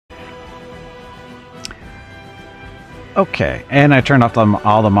Okay, and I turned off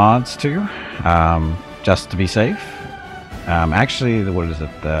all the mods too, just to be safe. Actually, what is it?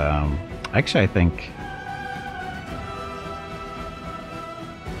 Actually, I think.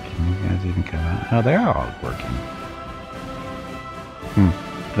 Can you guys even come out? Oh, they're all working.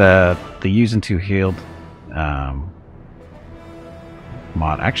 The use and two healed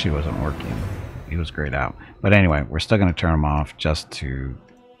mod actually wasn't working. It was grayed out. But anyway, we're still going to turn them off just to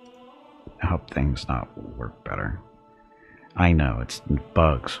help things not work better. I know, it's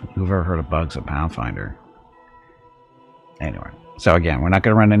bugs. Who've ever heard of bugs at Pathfinder? Anyway, so again, we're not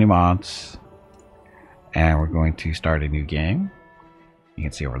going to run any mods. And we're going to start a new game. You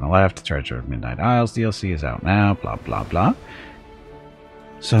can see over on the left, Treasure of Midnight Isles DLC is out now, blah, blah, blah.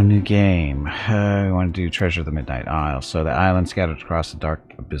 So, new game. We want to do Treasure of the Midnight Isles. So, the island scattered across the dark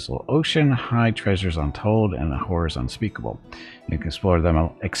abyssal ocean, hide treasures untold and horrors unspeakable. You can explore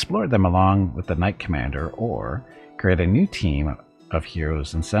them along with the Knight Commander, or create a new team of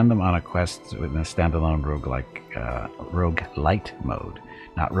heroes and send them on a quest with a standalone roguelite mode.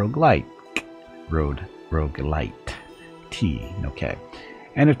 Not roguelite, roguelite. T, no K.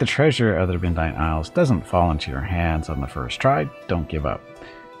 And if the treasure of the Midnight Isles doesn't fall into your hands on the first try, don't give up.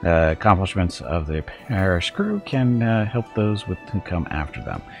 Accomplishments of the parish crew can help those who come after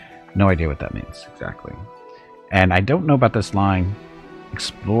them. No idea what that means exactly. And I don't know about this line,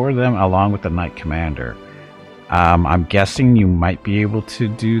 explore them along with the Knight Commander. I'm guessing you might be able to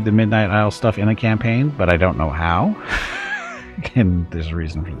do the Midnight Isle stuff in a campaign, but I don't know how. And there's a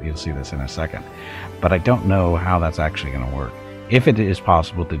reason for you'll see this in a second. But I don't know how that's actually going to work. If it is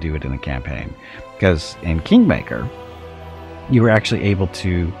possible to do it in a campaign. Because in Kingmaker, you were actually able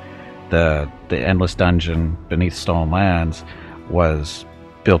to, the endless dungeon beneath Stolen Lands was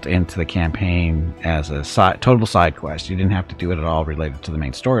built into the campaign as a total side quest. You didn't have to do it at all related to the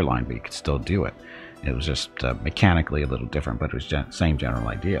main storyline, but you could still do it. It was just mechanically a little different, but it was same general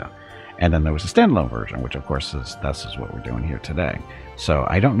idea. And then there was a standalone version, which of course is what we're doing here today. So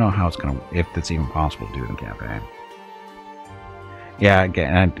I don't know how it's going to, if it's even possible to do it in campaign. Yeah,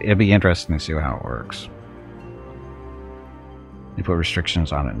 again, it'd be interesting to see how it works. They put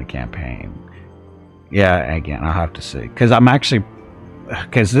restrictions on it in the campaign. Yeah, again, I'll have to see. Because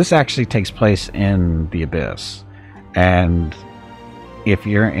this actually takes place in the Abyss. And if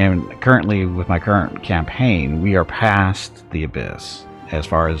you're currently with my current campaign, we are past the Abyss as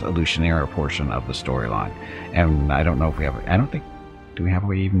far as Illusionera portion of the storyline. And I don't know if we have, do we have a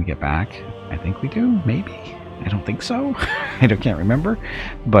way even to get back? I think we do, maybe. I don't think so. Can't remember.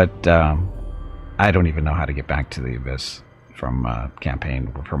 But I don't even know how to get back to the Abyss from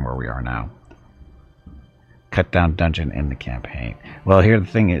campaign from where we are now. Cut down dungeon in the campaign. Well, here the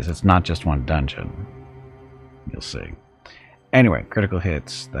thing is, it's not just one dungeon. You'll see. Anyway, critical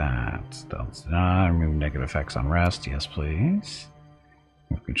hits. That's remove negative effects on rest. Yes, please.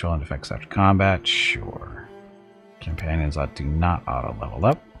 Remove control and effects after combat. Sure. Companions do not auto level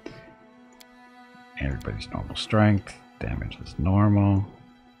up. Everybody's normal strength. Damage is normal.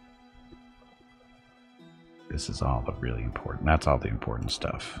 This is all the really important. That's all the important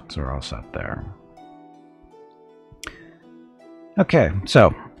stuff. So we're all set there. Okay,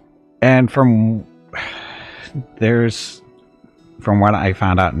 so, and from what I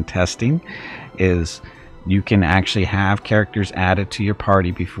found out in testing, is you can actually have characters added to your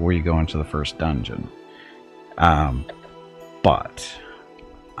party before you go into the first dungeon. But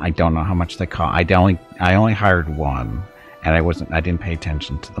I don't know how much they cost. I only hired one, and I didn't pay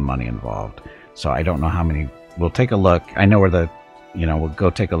attention to the money involved. So I don't know how many. We'll take a look. I know where we'll go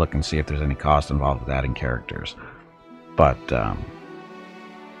take a look and see if there's any cost involved with adding characters. But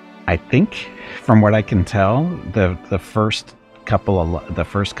I think, from what I can tell, the first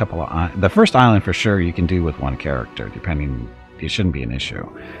island for sure you can do with one character, depending. It shouldn't be an issue,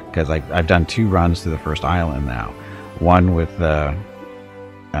 because I've done 2 runs through the first island now. One with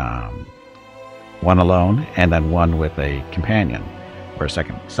one alone, and then one with a companion or a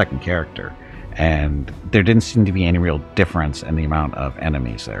second character. And there didn't seem to be any real difference in the amount of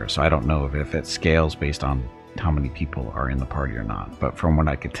enemies there. So I don't know if it scales based on how many people are in the party or not. But from what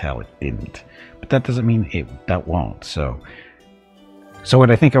I could tell, it didn't. But that doesn't mean that won't. So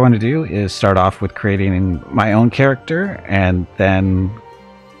what I think I want to do is start off with creating my own character, and then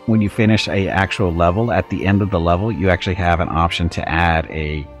when you finish a actual level, at the end of the level, you actually have an option to add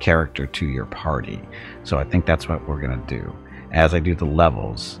a character to your party. So I think that's what we're going to do. As I do the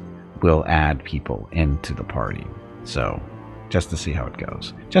levels, we'll add people into the party. So just to see how it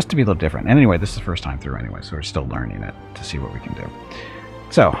goes. Just to be a little different. And anyway, this is the first time through anyway, so we're still learning it to see what we can do.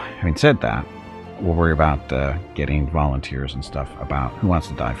 So, having said that, we'll worry about getting volunteers and stuff about who wants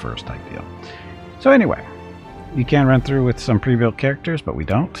to die first type deal. So anyway, You can run through with some pre-built characters, but we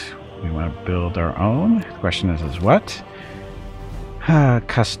don't. We want to build our own. The question is what?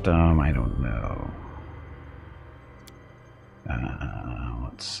 Custom, I don't know.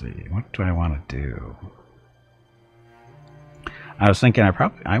 Let's see. What do I want to do? I was thinking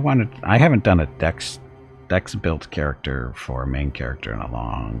I haven't done a Dex built character for a main character in a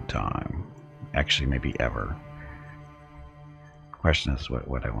long time. Actually, maybe ever. Question is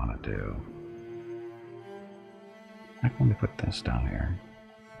what I want to do. How can we put this down here?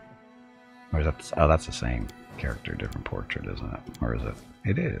 Or is that, oh, that's the same character, different portrait, isn't it? Or is it?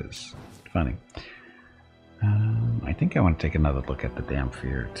 It is. Funny. I think I want to take another look at the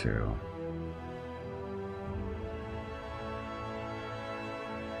Damphir too.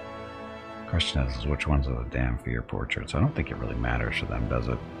 Question is which ones are the Damphir portraits? I don't think it really matters for them, does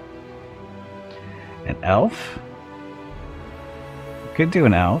it? An elf? Could do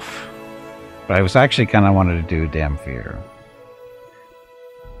an elf, but I was actually kind of wanted to do Damphir.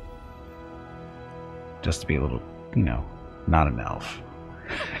 Just to be a little, you know, not an elf.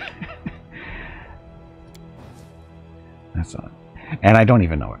 That's not. And I don't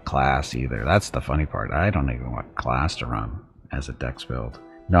even know what class either. That's the funny part. I don't even know what class to run as a Dex build.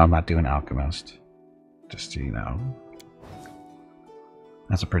 No, I'm not doing Alchemist. Just so you know.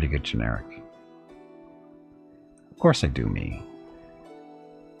 That's a pretty good generic. Of course I do me.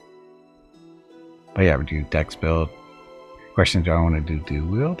 But yeah, we do Dex build. Question, do I want to do dual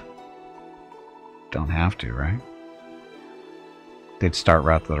wield? Don't have to, right? They'd start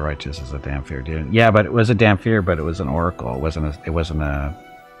Wrath of the Righteous as a Damphir, didn't? Yeah, but it was a Damphir, but it was an Oracle. It wasn't a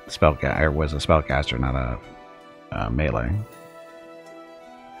spellcaster. It was a spellcaster, not a melee.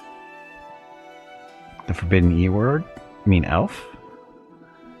 The Forbidden E word? You mean elf?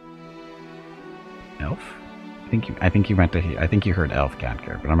 Elf? I think you meant to. I think you heard elf,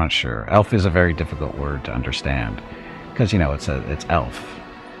 Catker, but I'm not sure. Elf is a very difficult word to understand because you know it's elf.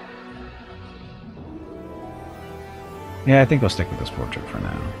 Yeah, I think we'll stick with this portrait for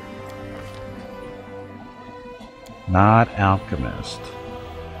now. Not Alchemist.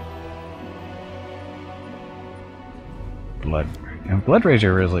 Blood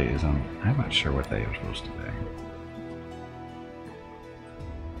Rager really isn't. I'm not sure what they are supposed to be.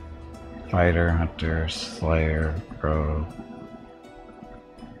 Fighter, Hunter, Slayer, Rogue.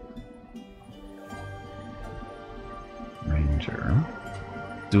 Ranger.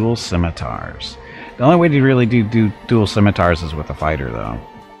 Dual Scimitars. The only way to really do dual Scimitars is with a fighter, though.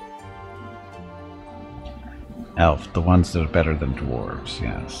 Elf, the ones that are better than dwarves,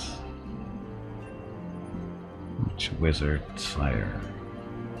 yes. Wizard, Slayer.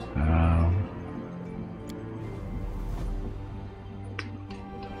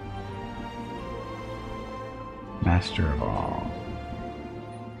 Master of all.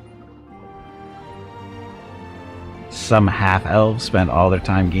 Some half-elves spend all their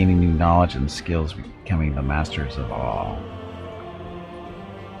time gaining new knowledge and skills, becoming the masters of all.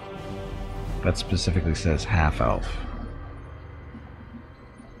 That specifically says half-elf.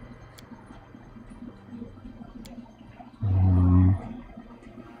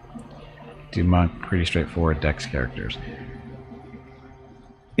 Do monk, pretty straightforward Dex characters.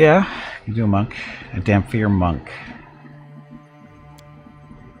 Yeah, you do a monk. A Damphir monk.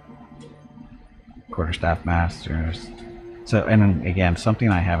 Quarterstaff masters. So, and again, something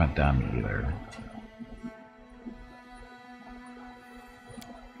I haven't done either.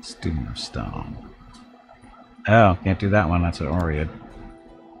 Student of Stone. Oh, can't do that one. That's an Oread.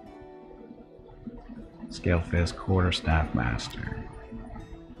 Scale Fist, Quarterstaff Master.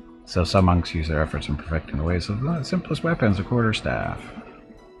 So some monks use their efforts in perfecting the ways of the simplest weapons, a quarterstaff.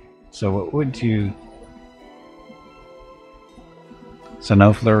 So what would you... So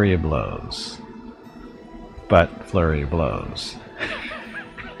no flurry of blows. But flurry of blows.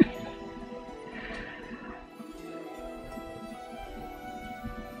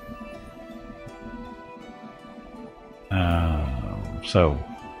 So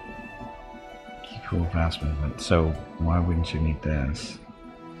keep cool fast movement. So why wouldn't you need this?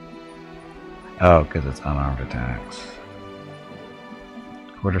 Oh, because it's unarmed attacks.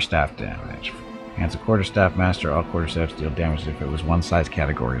 Quarterstaff damage. As a quarterstaff master, all quarterstaffs deal damage if it was one size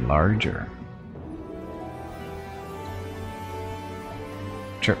category larger.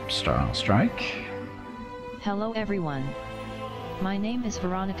 Trip style strike. Hello everyone. My name is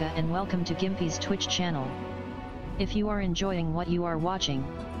Veronica and welcome to Gimpy's Twitch channel. If you are enjoying what you are watching,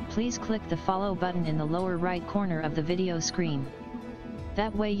 please click the follow button in the lower right corner of the video screen.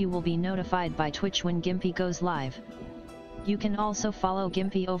 That way you will be notified by Twitch when Gimpy goes live. You can also follow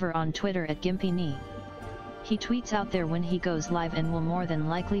Gimpy over on Twitter at GimpyKnee. He tweets out there when he goes live and will more than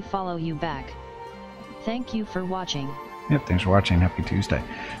likely follow you back. Thank you for watching. Yep, thanks for watching. Happy Tuesday.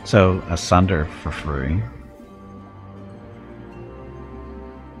 So, Asunder for free.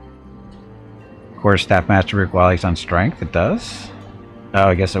 Quarterstaff Masterbrook while he's on strength. It does? Oh,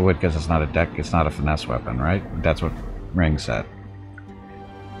 I guess it would because it's not a deck. It's not a finesse weapon, right? That's what Ring said.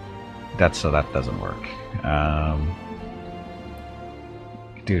 So that doesn't work.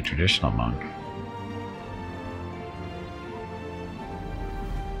 Could do a traditional monk.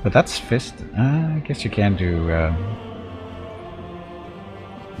 But that's fist. I guess you can do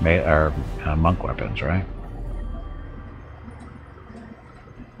monk weapons, right?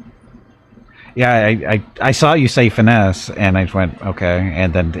 Yeah, I saw you say finesse, and I just went okay,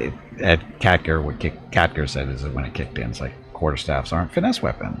 and then Catger said is when it kicked in, it's like quarterstaffs aren't finesse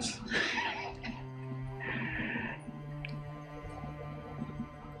weapons.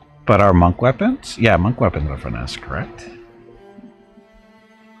 But are monk weapons? Yeah, monk weapons are finesse, correct?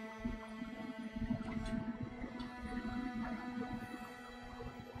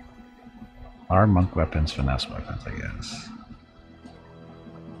 Are monk weapons finesse weapons, I guess.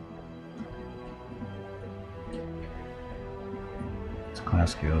 It's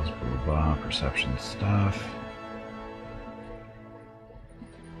class skills, blah, blah, blah, perception stuff.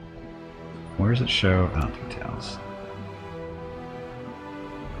 Where does it show? Oh, details.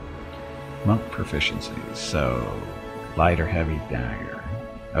 Monk proficiencies. So, light or heavy dagger.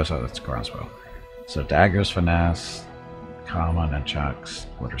 Oh, so that's crossbow. So, daggers, finesse, common, and chucks,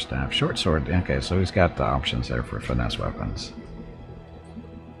 quarterstaff, short sword. Okay, so he's got the options there for finesse weapons.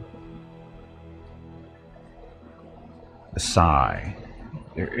 The Sai.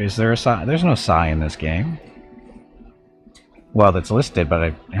 Is there a Sai? There's no Sai in this game. Well, that's listed,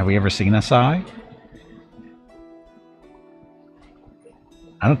 but have we ever seen a Sai?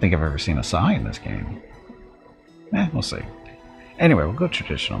 I don't think I've ever seen a Sai in this game. We'll see. Anyway, we'll go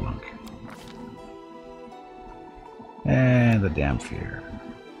traditional monk. And the Damphir.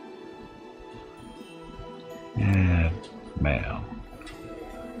 And male.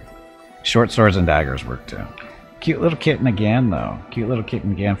 Short swords and daggers work too. Cute little kitten again, though. Cute little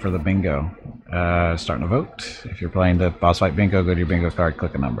kitten again for the bingo. Starting to vote. If you're playing the boss fight bingo, go to your bingo card,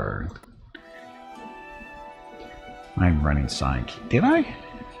 click a number. I'm running sign key. Did I?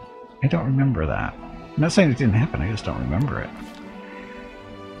 I don't remember that. I'm not saying it didn't happen, I just don't remember it.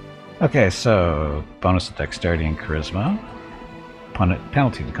 Okay, so bonus to dexterity and charisma.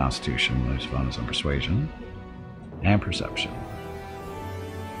 Penalty to constitution, lose bonus on persuasion. And perception.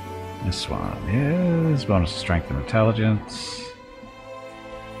 This one is bonus to strength and intelligence.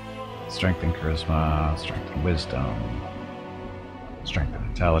 Strength and charisma, strength and wisdom. Strength and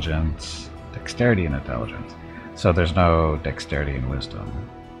intelligence. Dexterity and intelligence. So there's no dexterity and wisdom.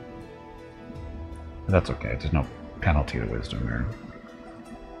 But that's okay, there's no penalty to wisdom here.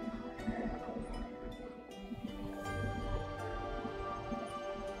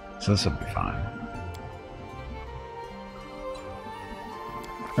 So this will be fine.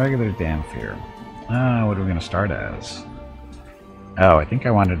 Regular Damphir. What are we going to start as? Oh, I think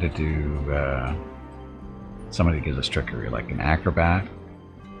I wanted to do somebody who gives us trickery, like an acrobat.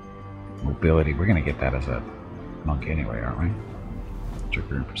 Mobility. We're going to get that as a monk anyway, aren't we?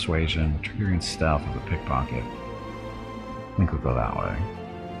 Trickery and persuasion. Trickery and stealth with a pickpocket. I think we'll go that way.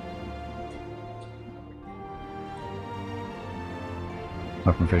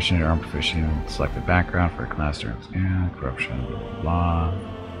 Weapon proficient, arm proficient, selected background for a class during corruption, blah, blah, blah.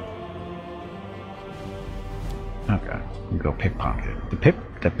 Okay, we go pickpocket.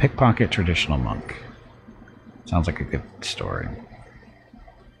 The pickpocket traditional monk. Sounds like a good story.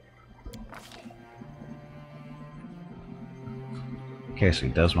 Okay, so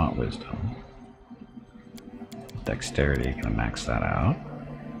he does want wisdom. Dexterity, gonna max that out.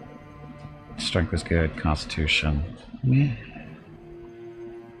 Strength is good, constitution. Meh.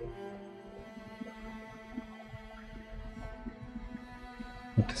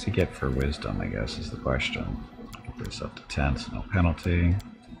 What does he get for wisdom, I guess, is the question. Get this up to 10, so no penalty.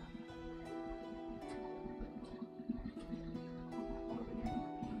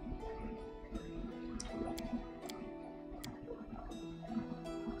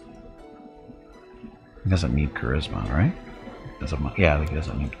 He doesn't need charisma, right? Yeah, I think he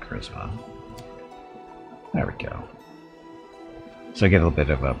doesn't need charisma. There we go. So I get a little bit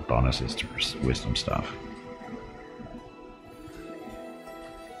of bonuses to wisdom stuff.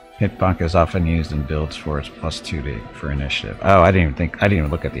 Pickpocket is often used in builds for its +2 for initiative. Oh, I didn't even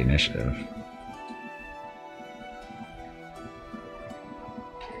look at the initiative.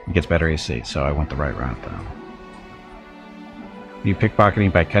 It gets better AC, so I went the right route though. You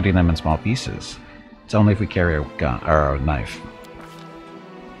pickpocketing by cutting them in small pieces. It's only if we carry a gun or a knife.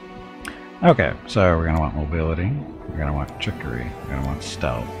 Okay, so we're going to want mobility, we're going to want trickery, we're going to want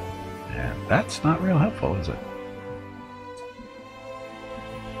stealth. And that's not real helpful, is it?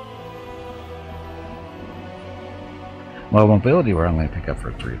 Well, mobility we're only going to pick up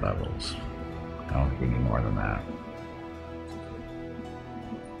for 3 levels. I don't think we need more than that.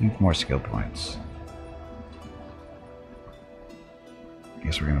 Need more skill points. I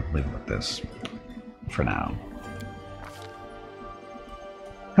guess we're going to live with this for now.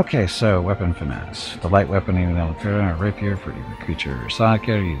 Okay, so weapon finesse. The light weapon, even though it's a rapier for either creature or side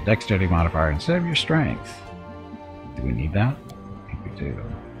character, use dexterity modifier instead of your strength. Do we need that? I think we do.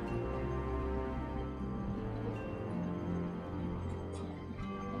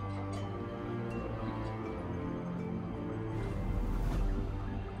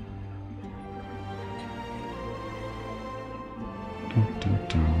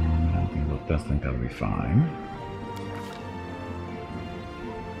 I think that'll be fine.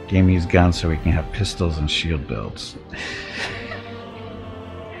 Game use guns so we can have pistols and shield builds.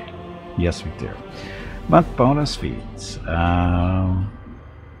 Yes, we do. Month bonus feats.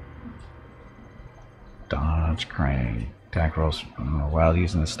 Dodge, crane, attack rolls while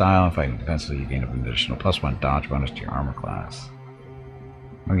using the style and fighting defensively. You gain an additional +1 dodge bonus to your armor class.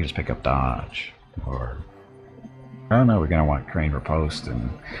 Or you just pick up dodge, or I don't know. We're gonna want crane riposte, and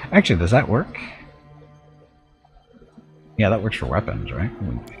actually, does that work? Yeah, that works for weapons, right?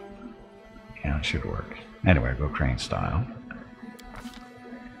 Yeah, it should work. Anyway, go crane style.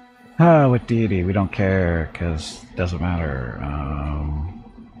 Oh, with deity, we don't care, because it doesn't matter.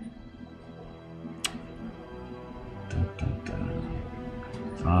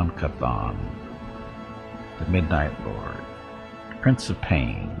 Thon Kathon. The Midnight Lord. Prince of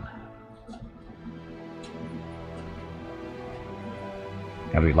Pain.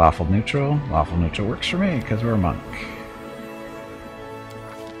 Gotta be lawful neutral. Lawful neutral works for me, because we're a monk.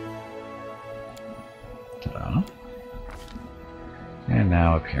 Ta-da. And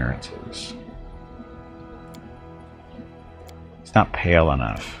now appearances. It's not pale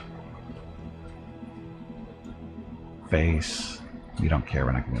enough. Face. We don't care,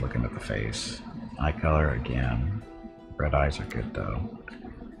 we're not going to be looking at the face. Eye color again. Red eyes are good though.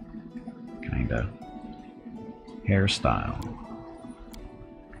 Kinda. Hairstyle.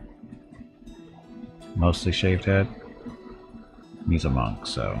 Mostly shaved head. He's a monk,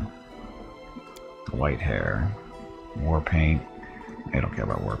 so. The white hair. War paint. I don't care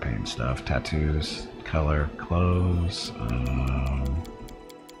about war paint and stuff. Tattoos, color, clothes.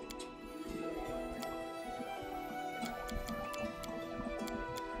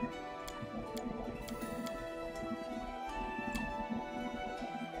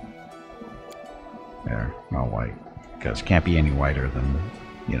 There, all white. Because can't be any whiter than,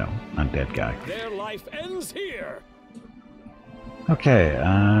 you know, undead guy. Their life ends here. Okay,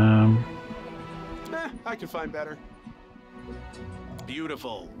 I can find better.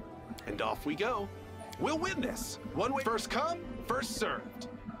 Beautiful. And off we go. We'll win this. One way, first come, first served.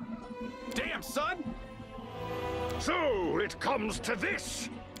 Damn, son! So it comes to this.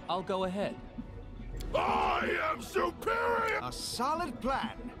 I'll go ahead. I am superior. A solid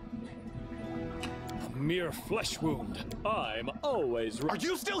plan. A mere flesh wound. I'm always Are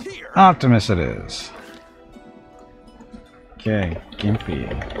you still here? Optimus it is. Okay, Gimpy,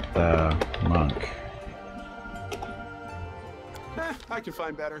 the monk. I can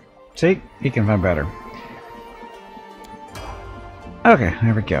find better. See? He can find better. Okay,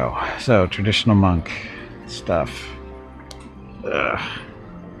 there we go. So, traditional monk stuff. Ugh.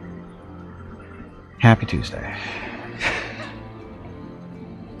 Happy Tuesday.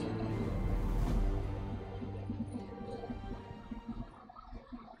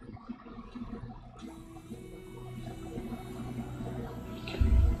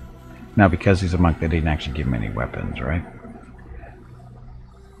 Now, because he's a monk, they didn't actually give him any weapons, right?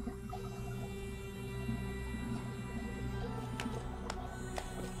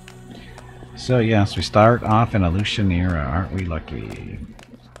 So yes, we start off in a Lucian era, aren't we lucky?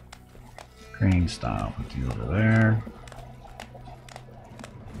 Crane style, put you over there.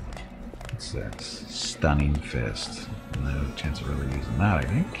 What's this? Stunning fist. No chance of really using that, I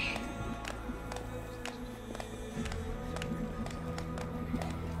think.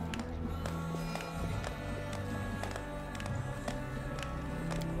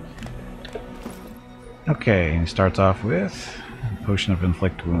 Okay, and he starts off with Potion of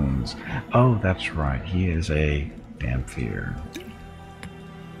Inflict Wounds. Oh, that's right. He is a damn fear.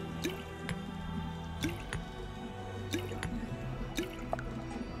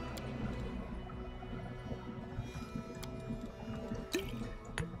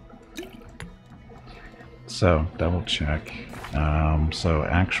 So, double check. So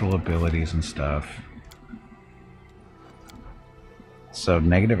actual abilities and stuff. So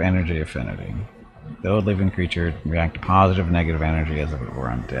negative energy affinity. Though a living creature react to positive and negative energy as if it were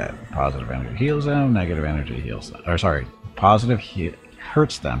undead. Positive energy heals them, negative energy heals them. Or sorry, positive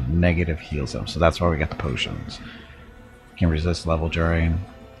hurts them, negative heals them. So that's why we get the potions. Can resist level during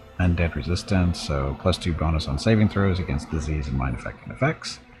undead resistance, so +2 bonus on saving throws against disease and mind affecting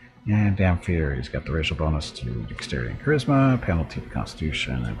effects. And Damn Fear, he's got the racial bonus to dexterity and charisma, penalty to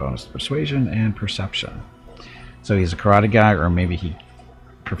constitution, and bonus to persuasion and perception. So he's a karate guy, or maybe he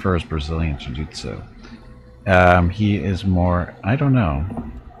prefers Brazilian jiu-jitsu. He is more, I don't know.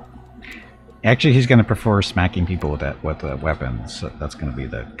 Actually, he's going to prefer smacking people with the weapons. So that's going to be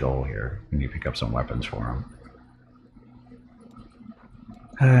the goal here. We need to pick up some weapons for him.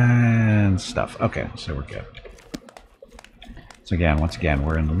 And stuff. Okay, so we're good. So again, once again,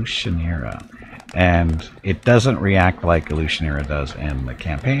 we're in Lucianera. And it doesn't react like Lucianera does in the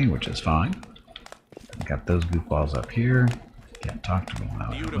campaign, which is fine. Got those goofballs up here. Can't talk to me now.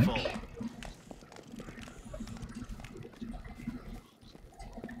 Beautiful.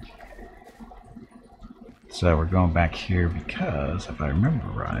 So we're going back here because, if I remember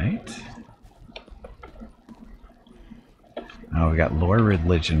right... Oh, we got Lore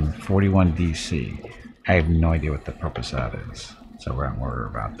Religion 41 DC. I have no idea what the purpose of that is. So we're not worried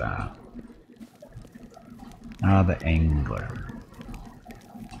about that. The Angler.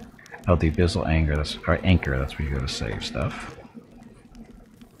 Oh, the Abyssal Anchor, that's where you go to save stuff.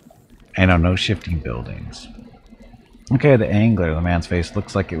 And no shifting buildings. Okay, the Angler, the man's face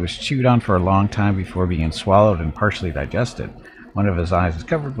looks like it was chewed on for a long time before being swallowed and partially digested. One of his eyes is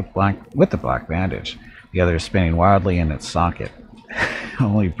covered with a black bandage. The other is spinning wildly in its socket,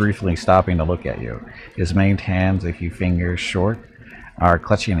 only briefly stopping to look at you. His maimed hands, a few fingers short, are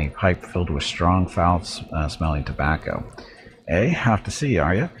clutching a pipe filled with strong, foul-smelling tobacco. Eh? Off to sea,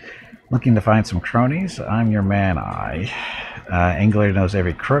 are you? Looking to find some cronies? I'm your man, Angler knows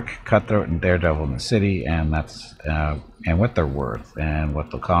every crook, cutthroat, and daredevil in the city, and that's and what they're worth, and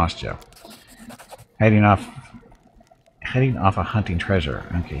what they'll cost you. Heading off a hunting treasure.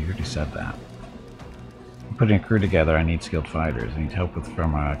 Okay, you already said that. Putting a crew together, I need skilled fighters. I need help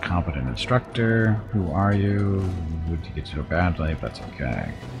from a competent instructor. Who are you? Would you get so badly? That's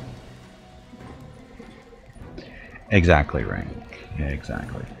okay. Exactly, rank. Yeah,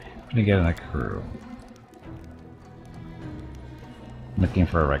 exactly. Putting together a crew. Looking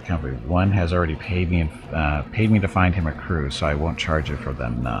for a right company. One has already paid me to find him a crew, so I won't charge it for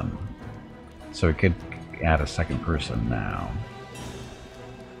them none. So we could add a second person now.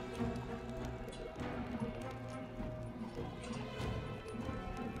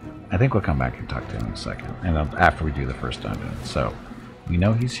 I think we'll come back and talk to him in a second, and after we do the first dungeon. So we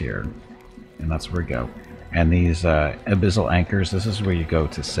know he's here, and that's where we go. And these Abyssal Anchors, this is where you go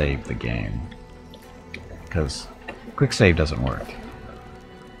to save the game, because quick save doesn't work.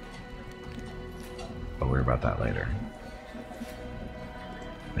 But we'll worry about that later.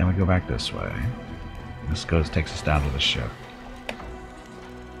 Then we go back this way. This takes us down to the ship.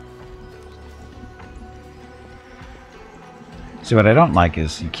 See, what I don't like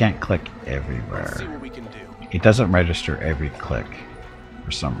is you can't click everywhere. Let's see what we can do. It doesn't register every click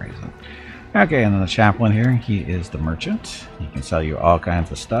for some reason. Okay, and then the chaplain here, he is the merchant. He can sell you all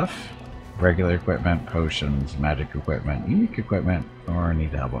kinds of stuff. Regular equipment, potions, magic equipment, unique equipment, or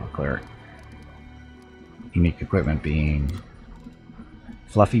need help with a cleric. Unique equipment being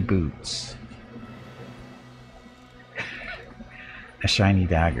fluffy boots, a shiny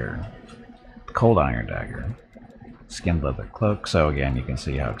dagger, cold iron dagger, skinned leather cloak. So again, you can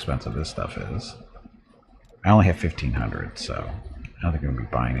see how expensive this stuff is. I only have 1,500, so I don't think I'm going to be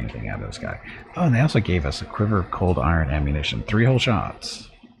buying anything out of this guy. Oh, and they also gave us a quiver of cold iron ammunition, 3 whole shots.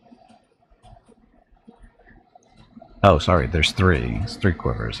 Oh, sorry, there's 3. It's 3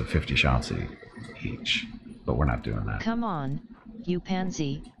 quivers of 50 shots each, but we're not doing that. Come on, you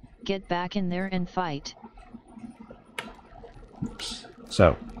pansy, get back in there and fight. Oops.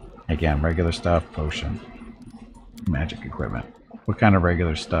 So, again, regular stuff, potion, magic equipment. What kind of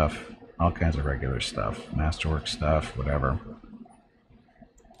regular stuff? All kinds of regular stuff. Masterwork stuff, whatever.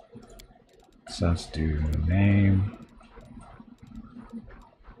 So let's do name.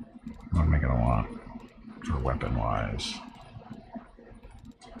 What am I going to want for weapon-wise?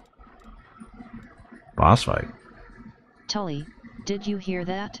 Boss fight. Tully, did you hear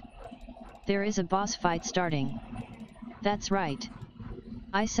that? There is a boss fight starting. That's right.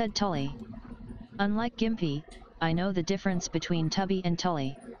 I said Tully. Unlike Gimpy, I know the difference between Tubby and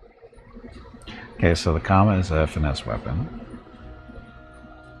Tully. Okay, so the Kama is a finesse weapon.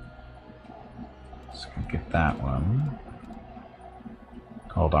 Let's go get that one.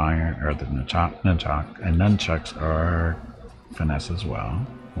 Hold iron, or the nunchuck, and nunchucks are finesse as well.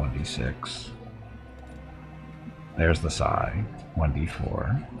 1d6. There's the sai.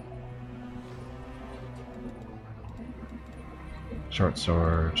 1d4. Short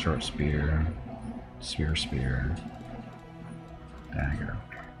sword, short spear, spear, dagger.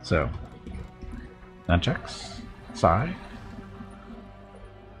 So, nunchucks, sai.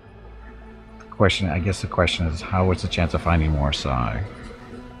 I guess the question is, what's the chance of finding more sai?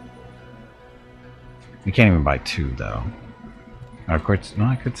 You can't even buy 2 though. Of course, no,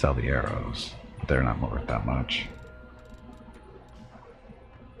 I could sell the arrows, but they're not worth that much.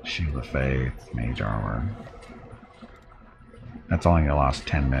 Shield of Faith, Mage Armor. That's only lost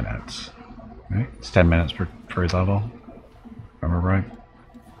 10 minutes. Right? It's 10 minutes per level. Remember right?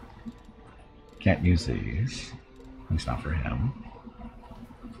 Can't use these. At least not for him.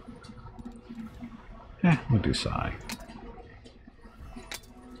 Yeah, we'll do Sai.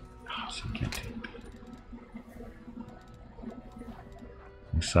 Oh, so you can't take.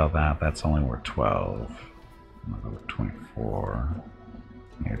 We sell that. That's only worth 12. I'm gonna go with 24.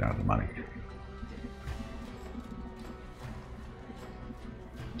 Get out of the money.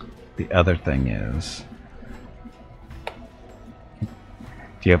 The other thing is, do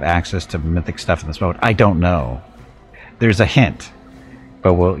you have access to mythic stuff in this mode? I don't know. There's a hint,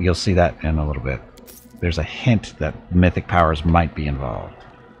 but you'll see that in a little bit. There's a hint that mythic powers might be involved.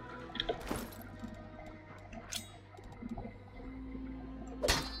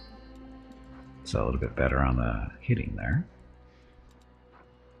 So a little bit better on the hitting there.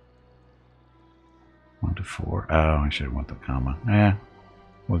 1 to 4. Oh, I should have went the comma. Yeah,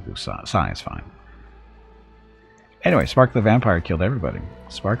 we'll do Sai is fine. Anyway, Sparkly Vampire killed everybody.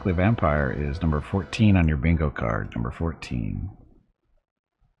 Sparkly Vampire is number 14 on your bingo card. Number 14.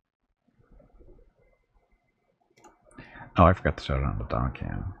 Oh, I forgot to show it on the dog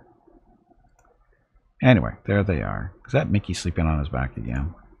cam. Anyway, there they are. Is that Mickey sleeping on his back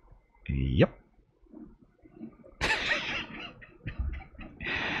again? Yep.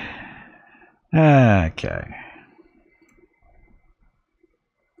 Okay.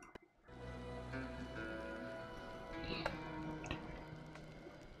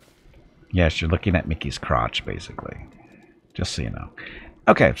 Yes, you're looking at Mickey's crotch, basically. Just so you know.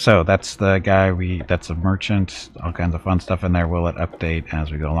 Okay, so that's the guy that's a merchant, all kinds of fun stuff in there. Will it update as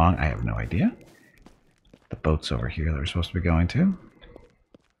we go along? I have no idea. The boat's over here that we're supposed to be going to.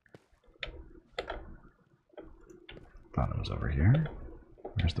 Thought it was over here.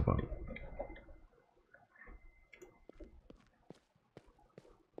 Where's the boat?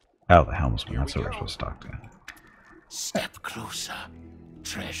 Oh, the helmsman. That's what we're supposed to talk to. Step closer,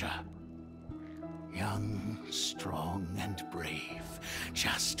 treasure. Young, strong, and brave.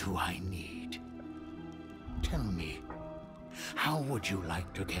 Just who I need. Tell me, how would you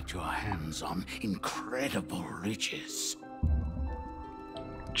like to get your hands on incredible riches?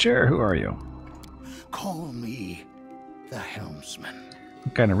 Sure, who are you? Call me the helmsman.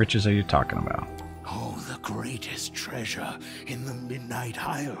 What kind of riches are you talking about? Oh, the greatest treasure in the Midnight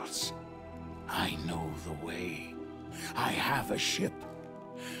Isles. I know the way. I have a ship,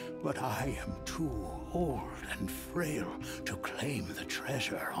 but I am too old and frail to claim the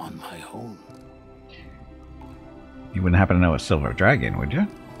treasure on my own. You wouldn't happen to know a silver dragon, would you?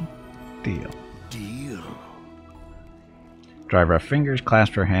 Deal. Deal. Dry rough fingers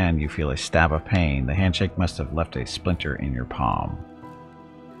clasp your hand. You feel a stab of pain. The handshake must have left a splinter in your palm.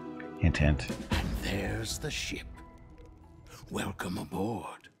 Hint, hint. And there's the ship. Welcome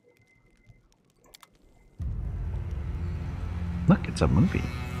aboard. Look, it's a movie.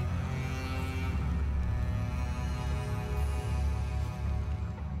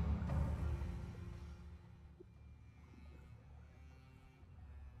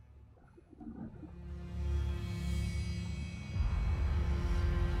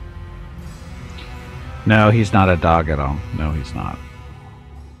 No, he's not a dog at all. No, he's not.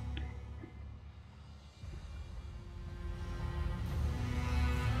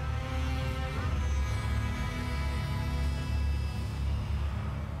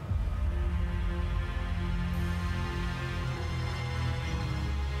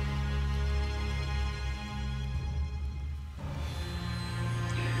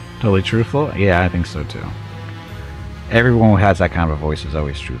 Totally truthful? Yeah, I think so too. Everyone who has that kind of a voice is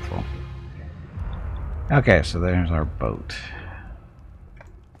always truthful. Okay, so there's our boat.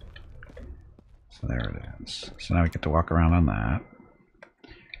 So there it is. So now we get to walk around on that.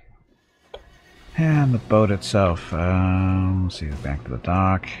 And the boat itself, let's see, back to the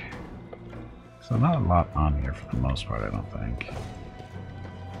dock. So not a lot on here for the most part, I don't think.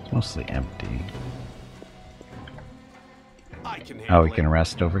 It's mostly empty. I can handle Oh, we it. can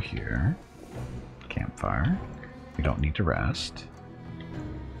rest over here. Campfire. We don't need to rest.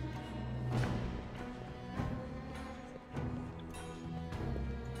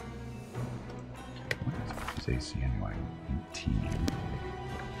 What is AC anyway? 18.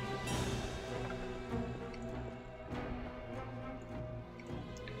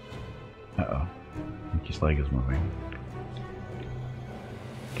 Uh-oh. I think his leg is moving.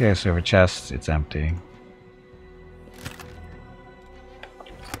 Okay, so we have a chest. It's empty.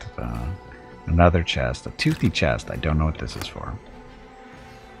 Another chest. A toothy chest. I don't know what this is for.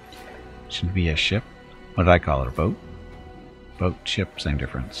 Should be a ship. What did I call it? A boat? Boat, ship, same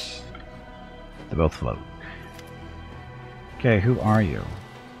difference. They both float. Okay, who are you?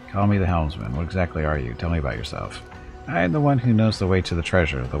 Call me the helmsman. What exactly are you? Tell me about yourself. I am the one who knows the way to the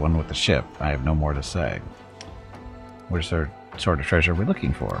treasure, the one with the ship. I have no more to say. What sort of treasure are we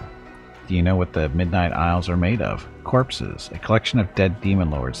looking for? Do you know what the Midnight Isles are made of? Corpses. A collection of dead demon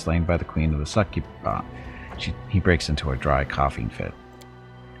lords slain by the queen of the succubi. He breaks into a dry coughing fit.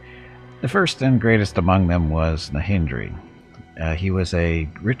 The first and greatest among them was Nahindri. He was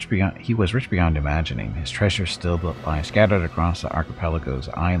rich beyond imagining. His treasures still lie scattered across the archipelago's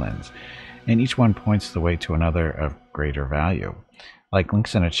islands, and each one points the way to another of greater value. Like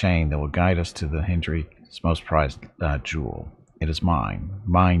links in a chain that will guide us to the Hindri's most prized jewel. It is mine.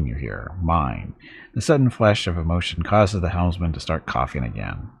 Mine, you hear. Mine. The sudden flash of emotion causes the helmsman to start coughing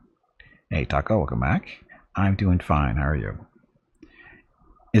again. Hey, Taco, welcome back. I'm doing fine. How are you?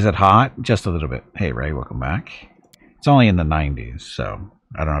 Is it hot? Just a little bit. Hey, Ray, welcome back. It's only in the 90s, so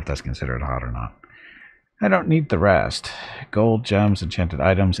I don't know if that's considered hot or not. I don't need the rest. Gold, gems, enchanted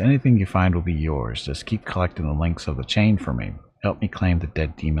items, anything you find will be yours. Just keep collecting the links of the chain for me. Help me claim the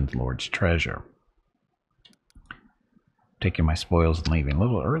dead demon lord's treasure. Taking my spoils and leaving. A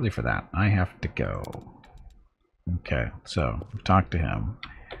little early for that. I have to go. Okay, so we've talked to him.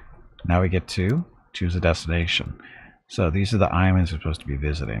 Now we get to choose a destination. So these are the islands we're supposed to be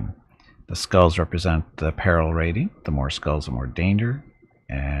visiting. The skulls represent the peril rating. The more skulls, the more danger.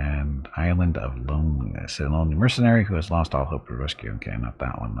 And Island of Loneliness. A lonely mercenary who has lost all hope of rescue. Okay, not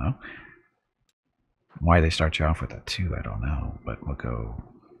that one though. Why they start you off with that too, I don't know. But we'll go.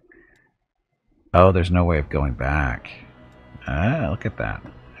 Oh, there's no way of going back. Ah, look at that.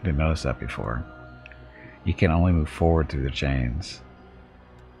 I didn't notice that before. You can only move forward through the chains.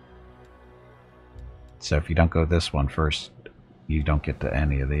 So if you don't go this one first, you don't get to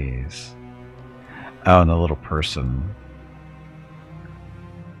any of these. Oh, and the little person.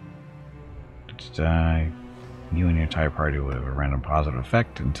 You and your entire party will have a random positive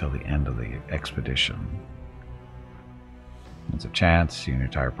effect until the end of the expedition. There's a chance you and your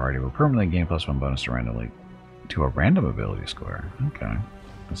entire party will permanently gain +1 bonus to a random ability score. Okay.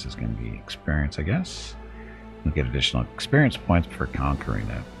 This is going to be experience, I guess. You'll get additional experience points for conquering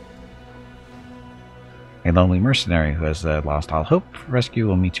it. A lonely mercenary who has lost all hope for rescue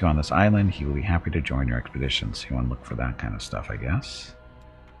will meet you on this island. He will be happy to join your expeditions. You want to look for that kind of stuff, I guess.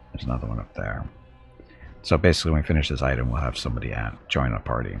 There's another one up there. So basically, when we finish this item, we'll have somebody join a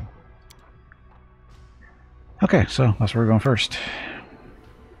party. Okay, so that's where we're going first.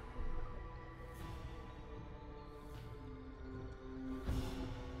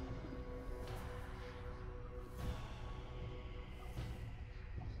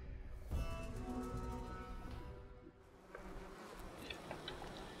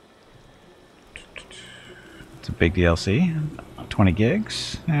 It's a big DLC. 20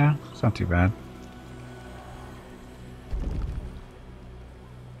 gigs. Yeah, it's not too bad.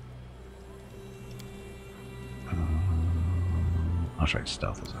 I'll try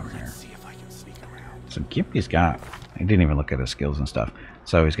stealth is over here. Let's see if I can sneak around. So Gimpy's got, I didn't even look at his skills and stuff.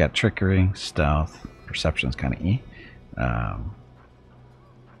 So he's got trickery, stealth, perception's kind of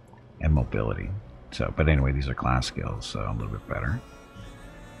and mobility. So, but anyway, these are class skills, so a little bit better.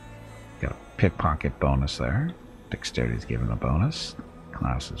 Got a pickpocket bonus there. Dexterity is given a bonus.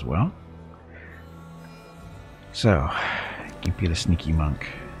 Class as well. So, Gimpy the sneaky monk.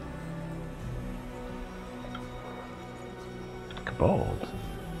 Bold.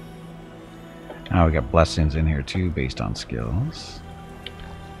 Now we got blessings in here too, based on skills.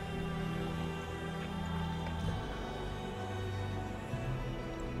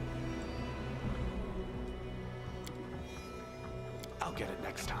 I'll get it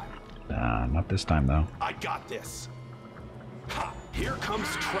next time. Not this time though. I got this. Ha! Here comes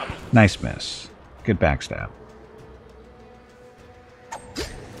trouble. Nice miss. Good backstab.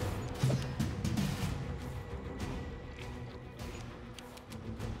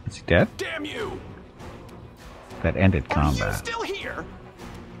 Is he dead? Damn you! That ended Are you combat. still here?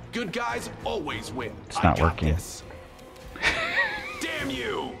 Good guys always win. It's not I got working. This.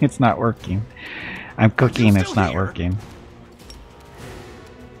 you! It's not working. I'm cooking, it's not here? working.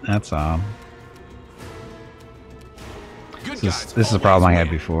 That's all. Good This guys is a problem I always had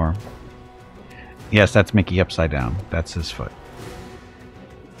win. before. Yes, that's Mickey upside down. That's his foot.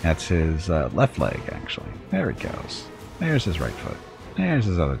 That's his left leg, actually. There he goes. There's his right foot. There's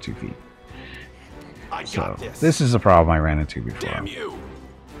his other 2 feet. I So, got this. this is a problem I ran into before. Damn you!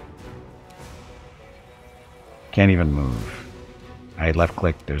 Can't even move. I left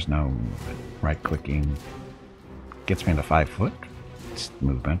click, there's no movement. Right clicking gets me to 5 foot. It's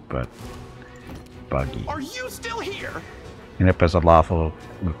movement, but buggy. Are you still here? And it has a lawful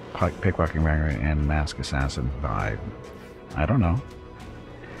pickpocketing banger and mask assassin vibe. I don't know.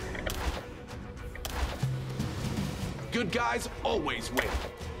 Good guys always win.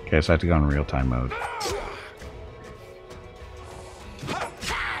 Okay, so I have to go in real-time mode.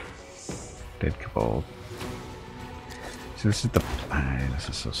 Dead Cabal. So this is the... this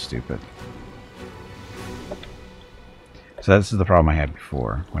is so stupid. So this is the problem I had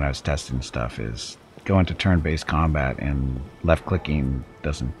before when I was testing stuff, is go into turn-based combat and left-clicking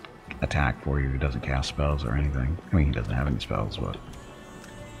doesn't attack for you, doesn't cast spells or anything. I mean, he doesn't have any spells, but...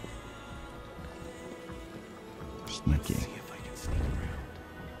 Sneaky.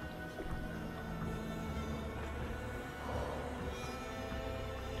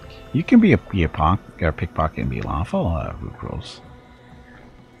 You can be a pickpocket and be lawful, Root Rules.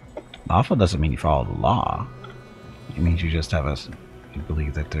 Lawful doesn't mean you follow the law. It means you just have you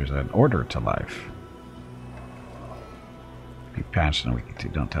believe that there's an order to life. Be passionate, we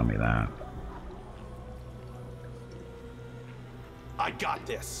can don't tell me that. I got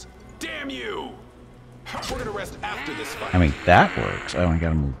this. Damn you! We're gonna rest after this fight. I mean, that works. Oh, I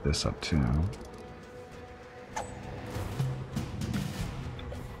gotta move this up too.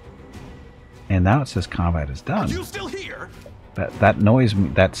 And now it says combat is Are done. you still here? That noise,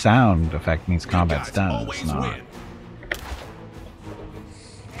 that sound effect means Good combat's guys done. always It's not. win.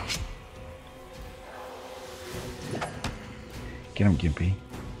 Get him, Gimpy.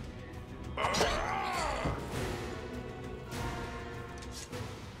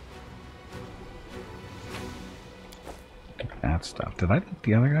 That stuff. Did I look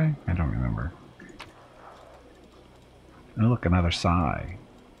the other guy? I don't remember. Oh, look, another sigh.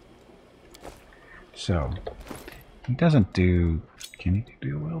 So, he doesn't do... Can he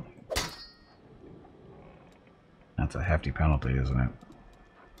do well? That's a hefty penalty, isn't it?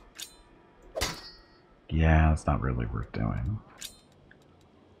 Yeah, it's not really worth doing.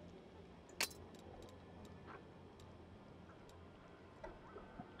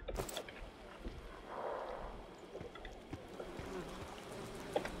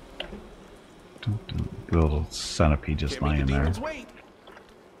 Little centipede just Can't make laying the there. demons wait.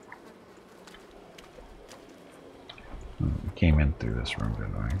 Came in through this room,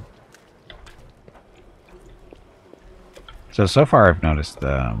 didn't I? So far I've noticed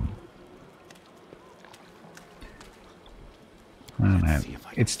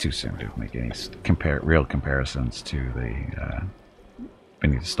it's too soon to make any real comparisons to the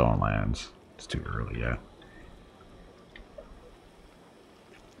Beneath the Stolen Lands. It's too early yet.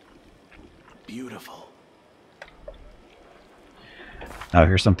 Beautiful. Now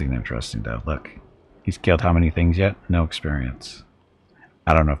here's something interesting though. Look, he's killed how many things yet? No experience.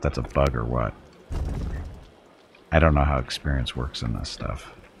 I don't know if that's a bug or what. I don't know how experience works in this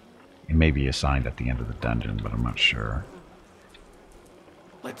stuff. It may be assigned at the end of the dungeon, but I'm not sure.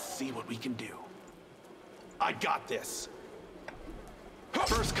 Let's see what we can do. I got this.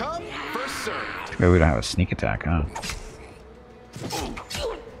 First come, first served. Maybe we don't have a sneak attack, huh?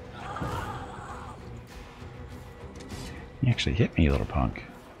 You actually hit me, you little punk.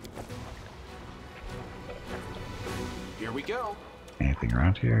 Here we go. Anything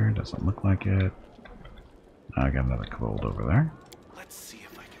around here? Doesn't look like it. I got another kobold over there. Let's see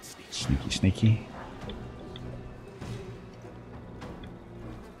if I can sneak. Sneaky, sneaky.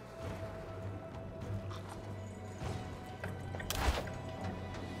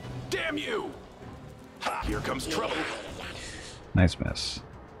 Damn you! Ha, here comes trouble. Nice miss.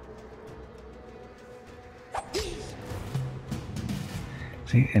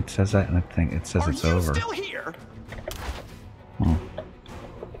 See, it says that in the thing. It says Are it's you over. still here? Hmm.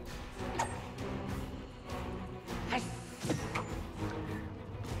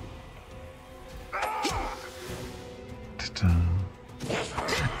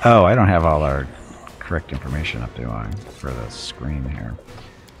 Oh, I don't have all our correct information up, do I? For the screen here.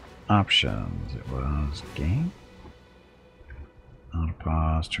 Options. It was game. Auto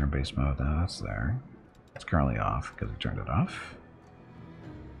pause, turn-based mode. No, that's there. It's currently off because we turned it off.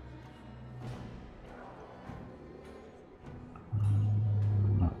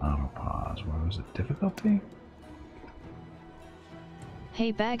 boss. What was it? Difficulty?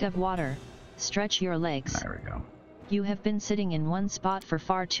 Hey, bag of water, stretch your legs. There we go. You have been sitting in one spot for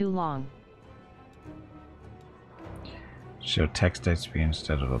far too long. Show text XP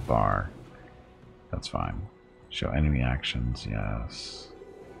instead of a bar. That's fine. Show enemy actions, yes.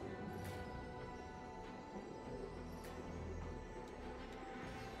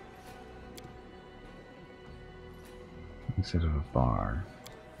 Instead of a bar.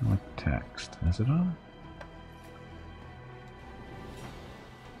 What text? Is it on?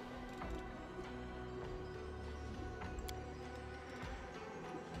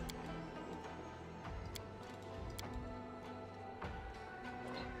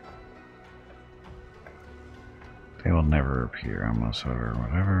 They will never appear unless or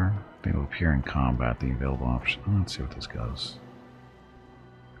whatever. They will appear in combat. The available option. Let's see what this goes.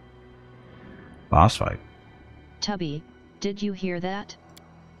 Boss fight. Tubby, did you hear that?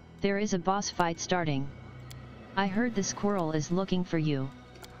 There is a boss fight starting. I heard the squirrel is looking for you.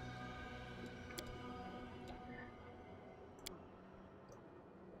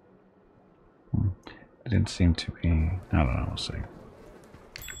 It didn't seem to be. I don't know. We'll see.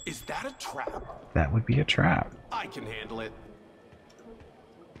 Is that a trap? That would be a trap. I can handle it.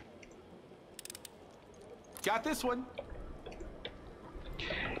 Got this one.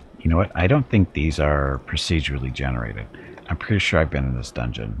 You know what? I don't think these are procedurally generated. I'm pretty sure I've been in this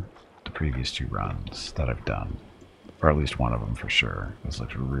dungeon the previous 2 runs that I've done. Or at least one of them for sure. This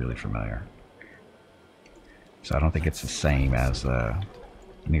looks really familiar. So I don't think it's the same as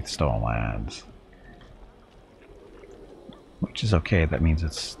Beneath Stolen Lands. Which is okay. That means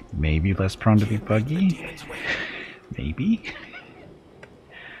it's maybe less prone to be buggy. Maybe.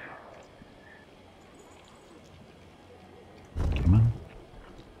 Come on.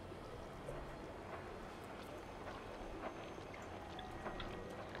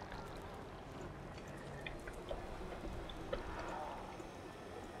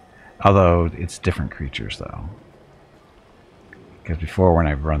 Although it's different creatures though. Because before, when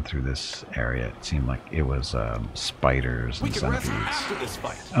I've run through this area, it seemed like it was spiders and centipedes. After this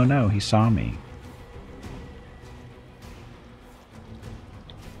fight. Oh no, he saw me.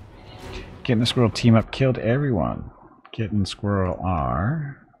 Kitten and Squirrel team up killed everyone. Kitten and Squirrel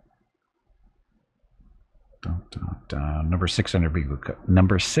are... Dun, dun, dun. Number 6 on your bingo card.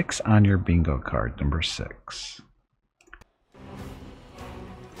 Number 6 on your bingo card. Number 6.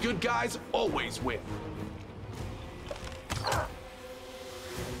 Good guys always win.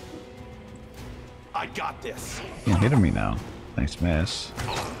 I got this. You're hitting me now. Nice miss.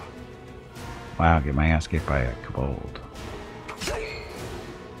 Wow, get my ass kicked by a kobold.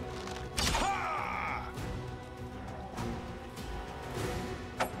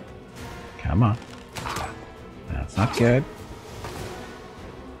 Come on. That's not good.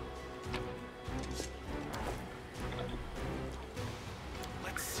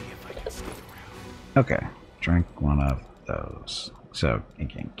 Let's see if I can sneak around. Okay, drink one of those. So,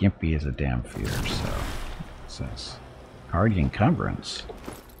 again, Gimpy is a damn fear, so it says hardy encumbrance.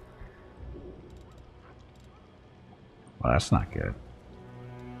 Well, that's not good.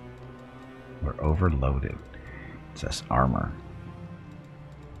 We're overloaded. It says armor.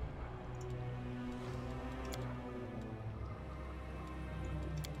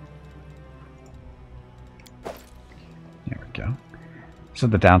 There we go. So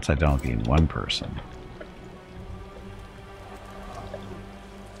the downside to only being one person.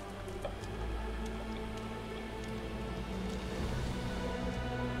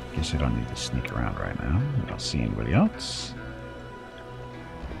 Guess I don't need to sneak around right now. I don't see anybody else.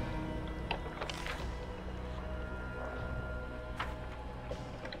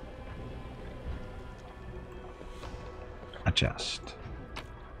 A chest.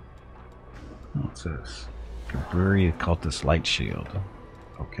 What's this? Brewery Cultist Light Shield.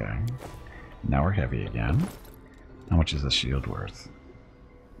 Okay. Now we're heavy again. How much is the shield worth?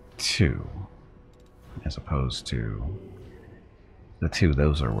 2. As opposed to the 2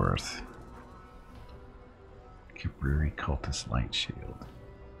 those are worth. Brewery Cultist Light Shield.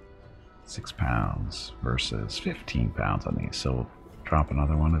 6 pounds versus 15 pounds on these. So we'll drop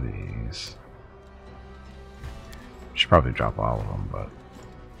another one of these. Should probably drop all of them, but...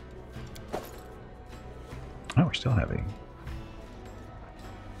 Oh, we're still heavy.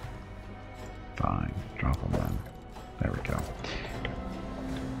 Fine. Drop them then. There we go.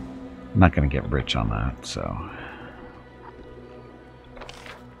 I'm not going to get rich on that, so...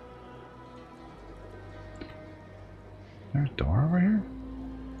 There's a door over here?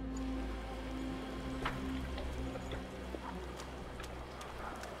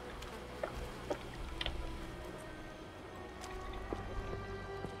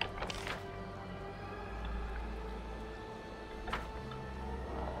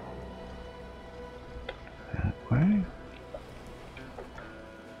 way.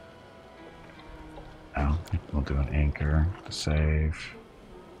 Oh, we'll do an anchor to save.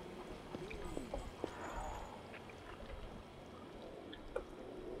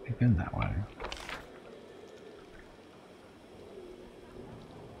 We've been that way.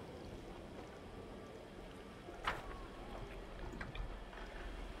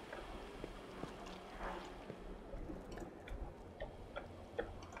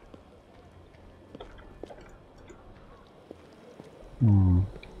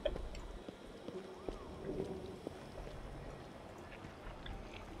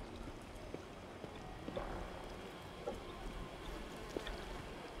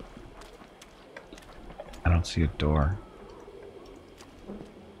 I don't see a door.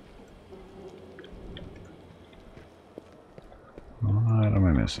 What am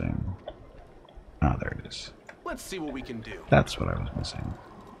I missing? Ah, there it is. Let's see what we can do. That's what I was missing.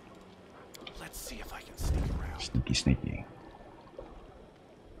 Let's see if I can sneak around. Sneaky, sneaky.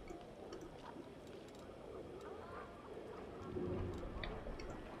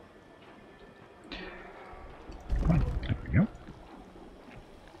 Come on, there we go.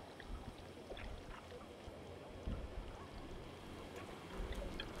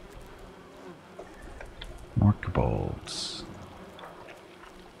 More kobolds.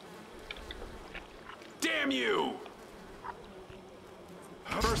 Damn you!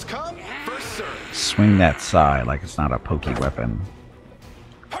 First come, first serve. Swing that sai like it's not a pokey weapon.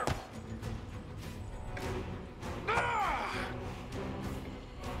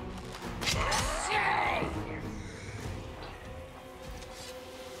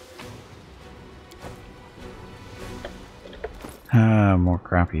 More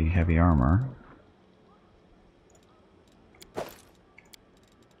crappy heavy armor.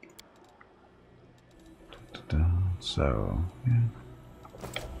 So, yeah.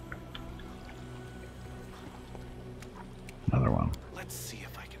 Another one. Let's see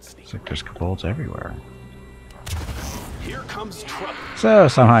if I can sneak. Looks like there's kobolds everywhere. Here comes trouble. So,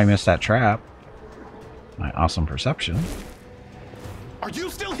 somehow I missed that trap. My awesome perception. Are you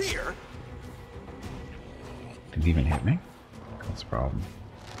still here? Did it even hit me? That's the problem.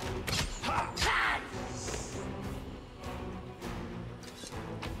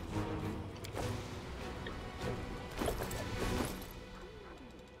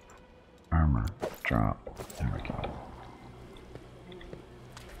 Armor drop. There we go.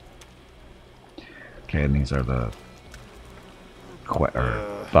 Okay, and these are the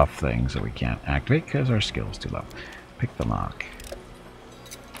buff things that we can't activate because our skill is too low. Pick the lock.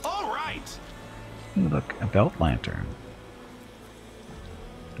 All right. Ooh, look, a belt lantern.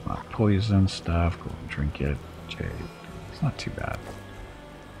 Poison stuff, golden trinket, jade. It's not too bad.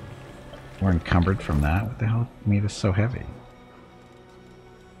 We're encumbered from that. What the hell made us so heavy?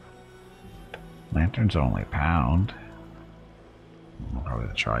 Lantern's only £1. Probably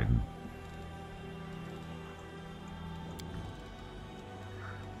the trident.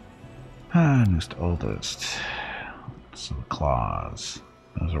 Newest to oldest. So the claws.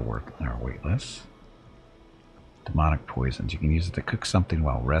 Those are weightless. Demonic poisons. You can use it to cook something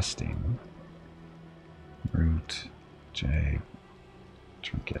while resting. Root, jade,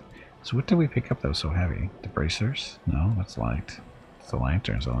 trinket. So what did we pick up that was so heavy? The bracers? No, that's light. It's the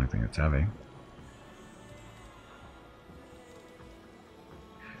lantern's the only thing that's heavy.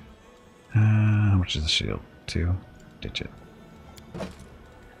 How much is the shield? 2. Ditch it.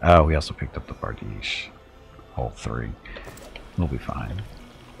 Oh, we also picked up the bardiche. All 3. We'll be fine.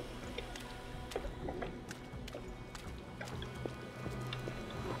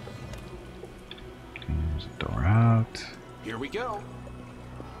 There's a door out. Here we go.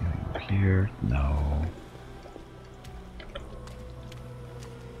 Anything over here? No.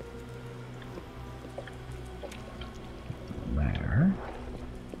 There.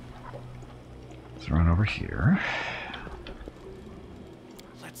 Let's run over here.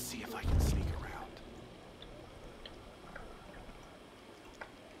 Let's see if I can sneak around.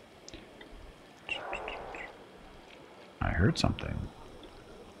 I heard something.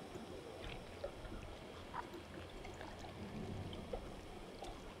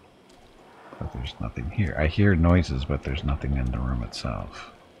 But there's nothing here. I hear noises, but there's nothing in the room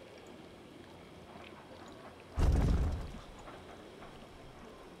itself.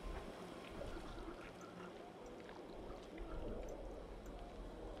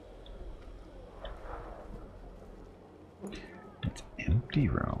 It's empty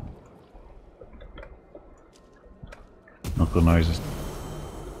room. Local noises.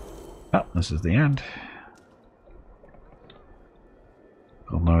 Oh, this is the end.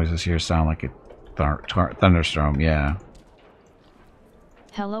 Local noises here sound like a thunderstorm, yeah.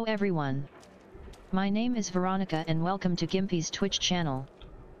 Hello everyone. My name is Veronica and welcome to Gimpy's Twitch channel.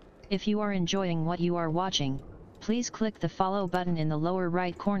 If you are enjoying what you are watching, please click the follow button in the lower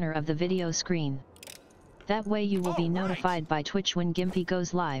right corner of the video screen. That way you will be notified by Twitch when Gimpy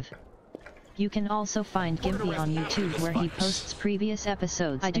goes live. You can also find Gimpy on YouTube where he posts previous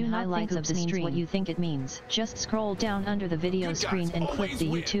episodes and highlights of the stream. What you think it means? Just scroll down under the video screen and click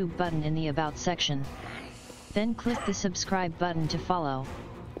the YouTube button in the About section. Then click the subscribe button to follow.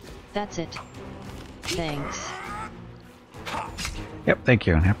 That's it. Thanks. Yep, thank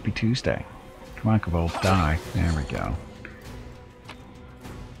you, and happy Tuesday. Come on, Kobold, die. There we go.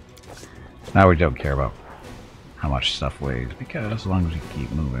 Now we don't care about how much stuff weighs, because as long as we keep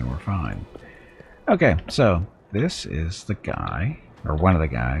moving, we're fine. Okay, so this is the guy, or one of the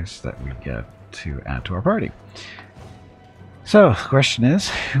guys that we get to add to our party. So, the question is,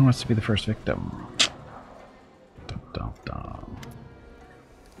 who wants to be the first victim? Dun, dun, dun.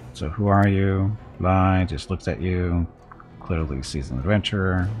 So who are you? Lie, just looks at you, clearly seasoned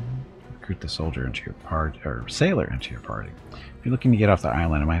adventurer. Recruit the soldier into your party, or sailor into your party. If you're looking to get off the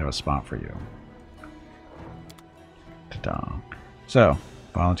island, I might have a spot for you. Ta-da. So,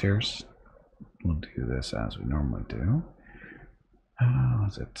 volunteers. We'll do this as we normally do. How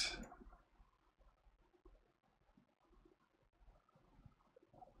is it?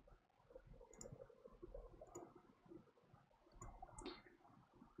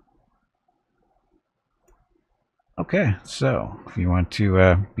 Okay, so if you want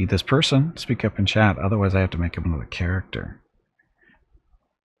to be this person, speak up in chat. Otherwise, I have to make up another character.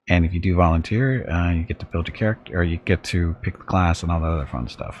 And if you do volunteer, you get to build your character, or you get to pick the class and all that other fun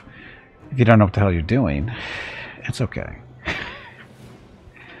stuff. If you don't know what the hell you're doing, it's okay.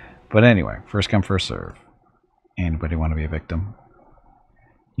 But anyway, first come, first serve. Anybody want to be a victim?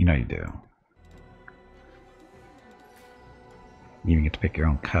 You know you do. You even get to pick your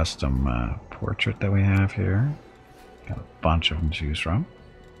own custom portrait that we have here. Got a bunch of them to choose from.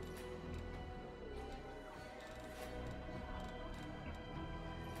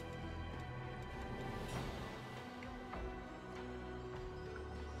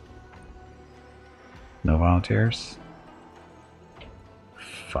 No volunteers?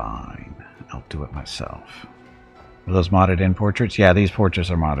 Fine. I'll do it myself. Are those modded in portraits? Yeah, these portraits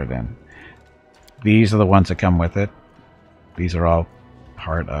are modded in. These are the ones that come with it. These are all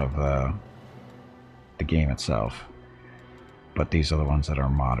part of the game itself. But these are the ones that are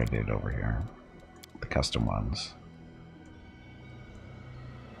modded in over here. The custom ones.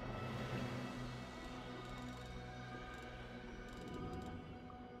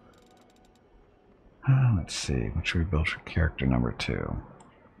 Let's see, what should we build for character number 2?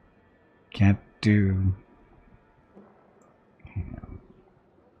 Can't do...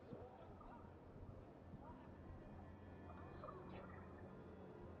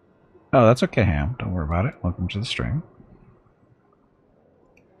 Oh, that's okay, Ham. Don't worry about it. Welcome to the stream.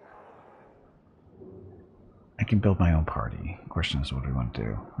 I can build my own party. Question is, what do we want to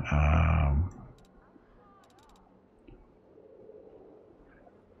do?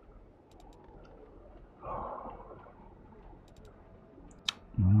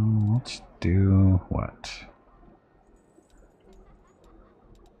 Let's do what?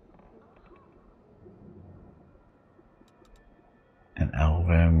 An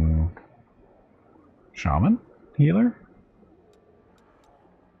elven shaman healer?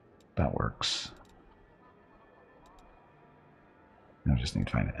 That works. I just need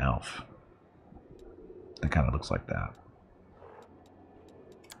to find an elf that kind of looks like that.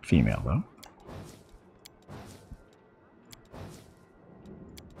 Female, though.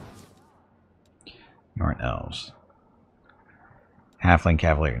 You aren't elves. Halfling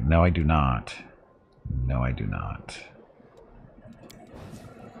Cavalier. No, I do not. No, I do not.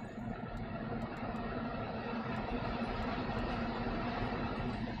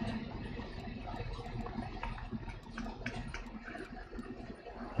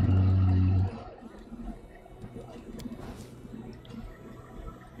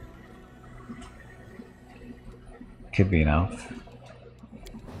 Could be an elf.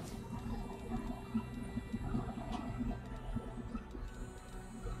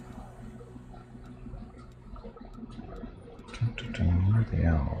 Where are the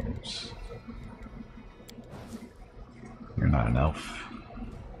elves? You're not an elf.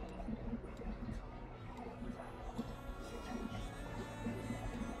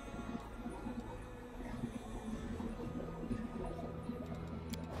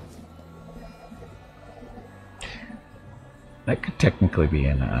 That could technically be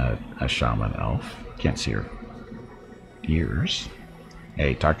in a shaman elf. Can't see her ears.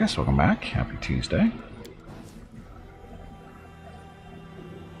 Hey, Tarkus, welcome back. Happy Tuesday.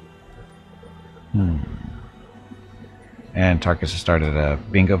 And Tarkus has started a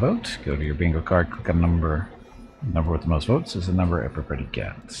bingo vote. Go to your bingo card, click on number. The number with the most votes is the number everybody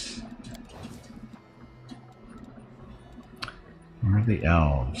gets. Where are the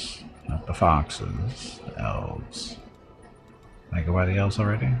elves? Not the foxes. The elves. Did I go by the elves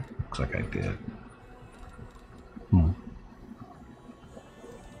already? Looks like I did.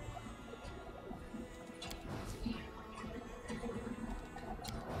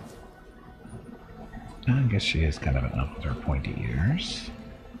 I guess she is kind of an elf with her pointy ears.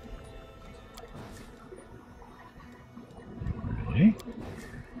 Really?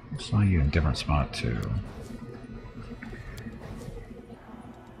 I saw you in a different spot too.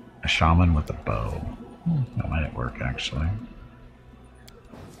 A shaman with a bow. That might work actually.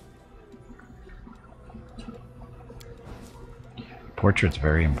 Portrait's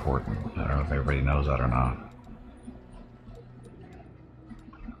very important. I don't know if everybody knows that or not.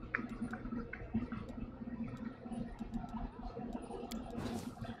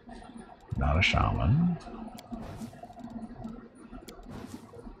 Not a shaman.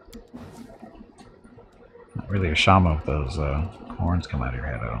 Not really a shaman with those horns come out of your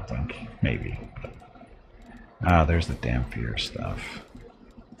head, I don't think. Maybe. Ah, there's the Dampier stuff.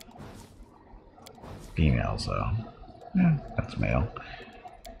 Females, though. Yeah, that's male.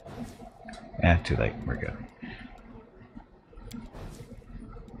 Eh, too late. We're good.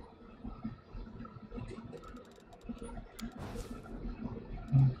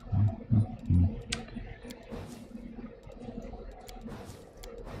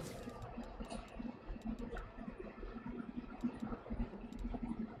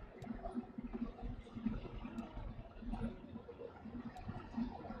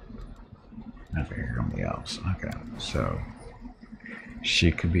 Okay, here come the elves. Okay, so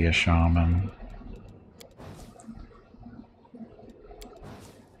she could be a shaman.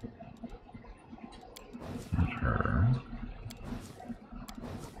 Not her.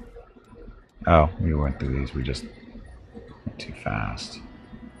 Oh, we went through these. We just went too fast.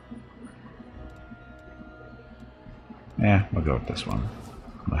 Yeah, we'll go with this one.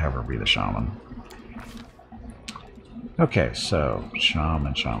 We'll have her be the shaman. Okay, so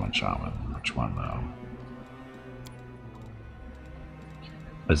shaman. Which one though?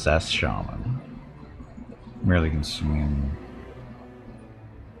 Possessed shaman. Merely consuming.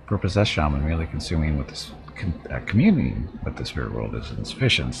 For possessed shaman, merely consuming with this communing with the spirit world is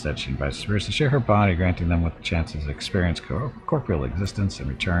insufficient. Instead, she invites spirits to share her body, granting them with the chances to experience corporeal existence. In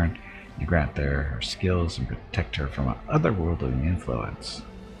return, you grant her skills and protect her from otherworldly influence.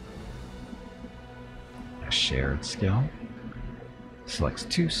 A shared skill selects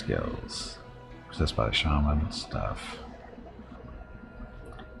 2 skills. Possessed by the shaman stuff.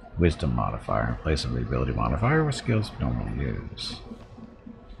 Wisdom modifier in place of the ability modifier with skills we normally use.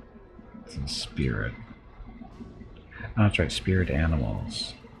 It's in spirit. Oh, that's right, spirit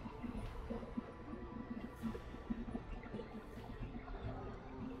animals.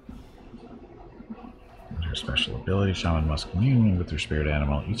 With her special ability, shaman must commune with her spirit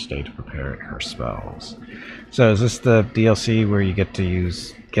animal each day to prepare her spells. So is this the DLC where you get to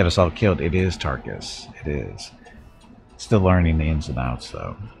get us all killed? It is, Tarkus. It is. Still learning the ins and outs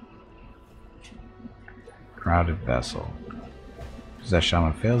though. Crowded vessel. Possessed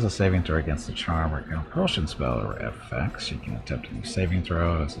shaman fails a saving throw against the charm or compulsion spell or effects. She can attempt a new saving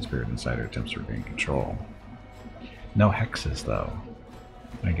throw as the spirit inside her attempts to regain control. No hexes though.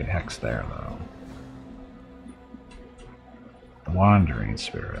 I get hex there though. The wandering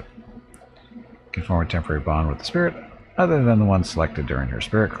spirit. Can form a temporary bond with the spirit other than the one selected during her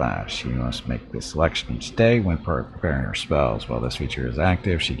spirit class. She must make this selection each day when preparing her spells. While this feature is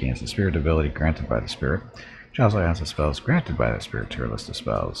active, she gains the spirit ability granted by the spirit. She also adds the spells granted by the spirit to her list of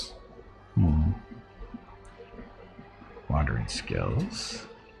spells. Wandering skills.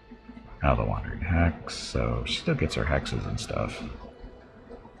 Now the wandering hex, so she still gets her hexes and stuff.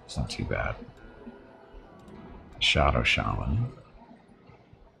 It's not too bad. Shadow shaman.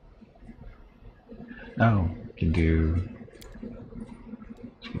 Oh, can do.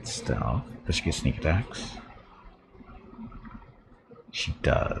 She gets stealth. Does she get sneak attacks? She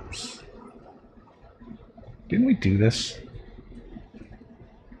does. Didn't we do this?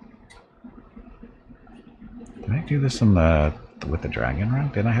 Did I do this in with the dragon run?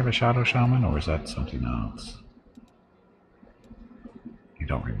 Did I have a shadow shaman, or was that something else? You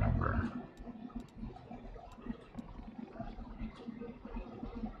don't remember.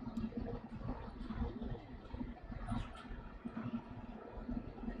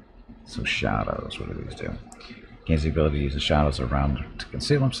 So shadows, what do these do? Gains the ability to use the shadows around to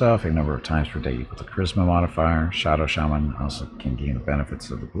conceal himself a number of times per day equal to Charisma modifier. Shadow Shaman also can gain the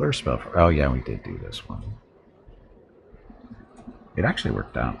benefits of the Blur spell. Oh yeah, we did do this one. It actually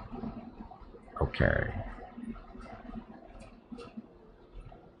worked out. Okay.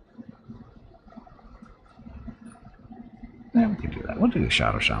 Yeah, we can do that. We'll do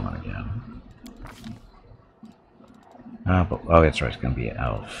Shadow Shaman again. Oh, that's right. It's going to be an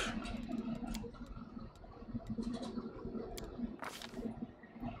elf.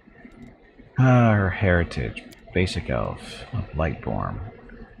 Her heritage. Basic elf. Lightborn.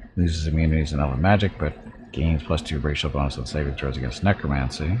 Loses immunities and elven magic, but gains +2 racial bonus on saving throws against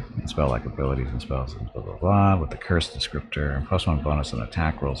necromancy and spell-like abilities and spells and blah blah blah with the curse descriptor and +1 bonus on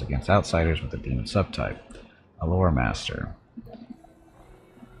attack rolls against outsiders with the demon subtype. A lore master.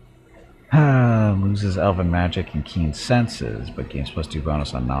 Loses elven magic and keen senses, but gains +2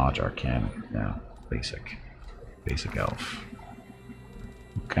 bonus on knowledge arcane. Yeah, basic elf.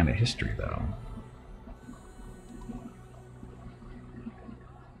 What kind of history though?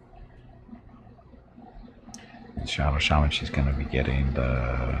 Shadow Shaman, she's going to be getting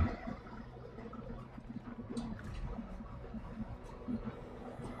the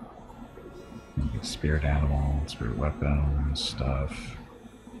spirit animal, spirit weapon stuff,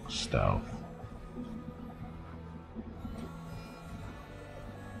 stealth.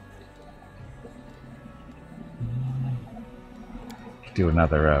 Do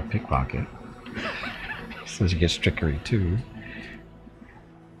another pickpocket. So she gets trickery too.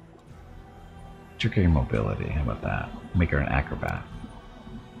 Trickery mobility, how about that? Make her an acrobat.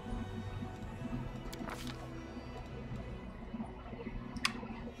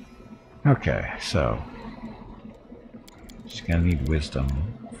 Okay, so she's gonna need wisdom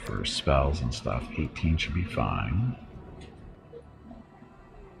for spells and stuff. 18 should be fine.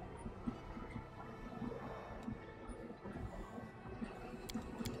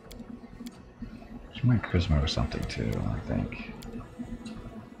 She might charisma or something too, I think.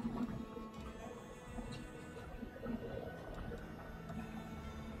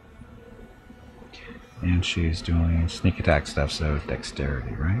 And she's doing sneak attack stuff, so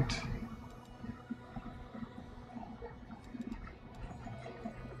dexterity, right?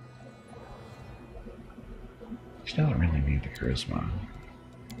 She doesn't really need the charisma.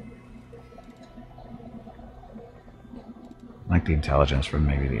 Like the intelligence for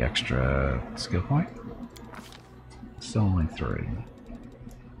maybe the extra skill point. Still only 3.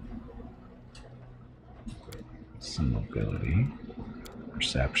 Some mobility.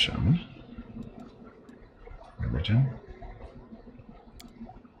 Perception. Religion.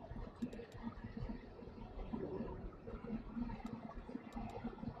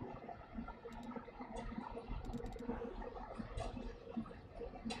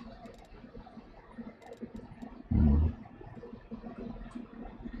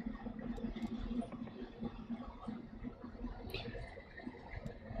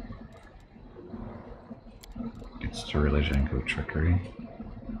 Gets to religion, go trickery.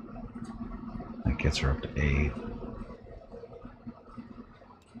 That gets her up to 8.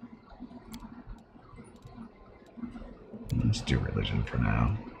 Let's do religion for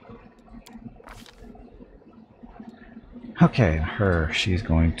now. Okay, she's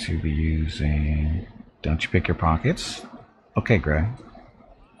going to be using Don't You Pick Your Pockets. Okay, Greg.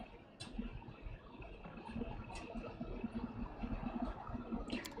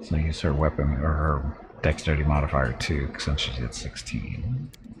 So use her weapon or her dexterity modifier too, since she's at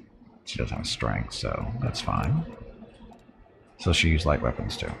 16. She doesn't have strength, so that's fine. So she used light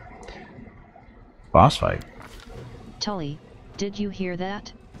weapons too. Boss fight. Tully, did you hear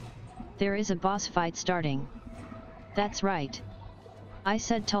that? There is a boss fight starting. That's right. I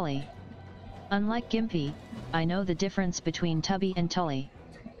said Tully. Unlike Gimpy, I know the difference between Tubby and Tully.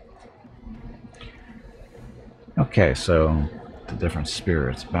 Okay, so the different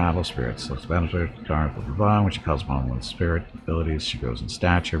spirits. Battle spirits. So it's battle spirit, blah, blah, blah, when she calls upon one's spirit abilities, she grows in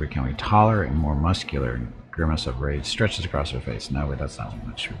stature, becoming taller and more muscular. And grimace of rage stretches across her face. No, that's not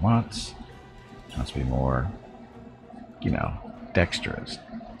what she wants. She wants to be more, you know, dexterous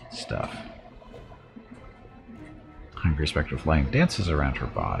stuff. Hungry Spectre Flame dances around her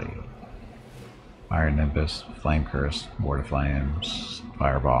body. Fire Nimbus, Flame Curse, Ward of Flames,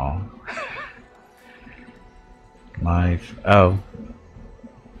 Fireball. Life. Oh.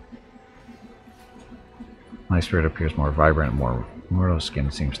 My spirit appears more vibrant, more mortal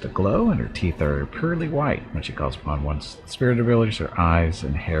skin seems to glow, and her teeth are purely white. When she calls upon one's spirit abilities, her eyes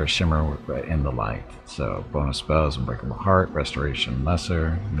and hair shimmer in the light. So, bonus spells, Unbreakable Heart, Restoration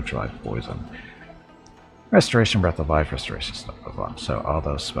Lesser, Neutralize Poison. Restoration, Breath of Life, Restoration, stuff, blah, blah. So all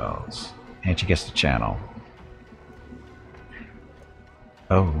those spells. And she gets to channel.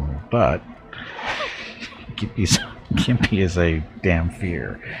 Oh, but Gimpy is a damn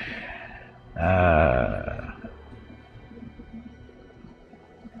fear.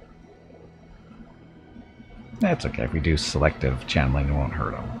 That's okay. If we do selective channeling, it won't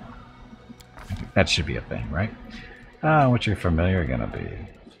hurt him. That should be a thing, right? What's your familiar gonna be?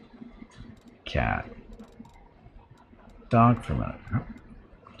 Cat. Dog familiar. Oh,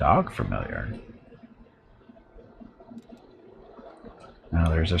 dog familiar. Now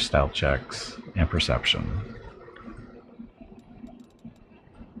there's our stealth checks and perception.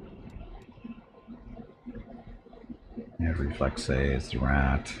 Yeah, reflex saves, the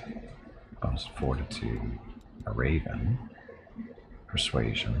rat. Bonus fortitude. A raven.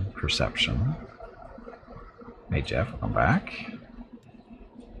 Persuasion. Perception. Hey Jeff, welcome back.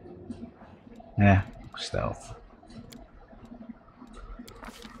 Stealth.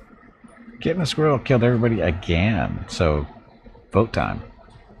 Getting a squirrel killed everybody again. So, vote time.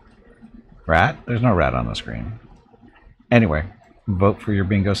 Rat? There's no rat on the screen. Anyway, vote for your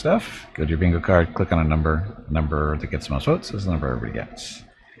bingo stuff. Go to your bingo card, click on a number. The number that gets the most votes is the number everybody gets.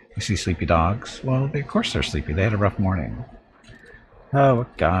 You see sleepy dogs? Well, of course they're sleepy. They had a rough morning. Oh,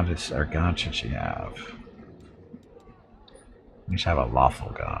 what god should she have? We should have a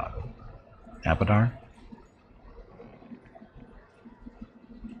lawful god. Abadar?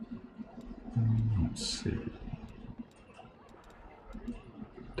 Let's see.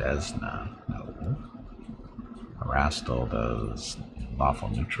 Desna. No. Rastal does lawful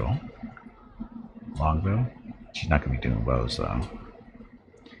neutral. Longbow? She's not going to be doing bows, though.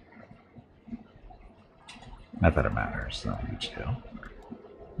 Not that it matters, no huge deal.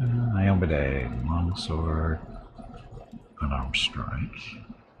 Iomade, longsword, unarmed strike.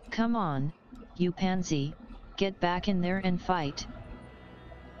 Come on, you pansy, get back in there and fight.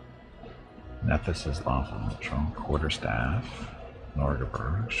 Nephis is lawful neutral. Quarterstaff,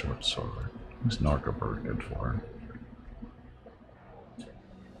 Norgaberg, short sword. Who's Norgaberg good for?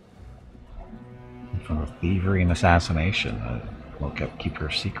 And from thievery and assassination, will keep her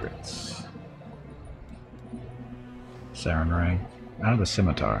secrets. Saren ring. Out of the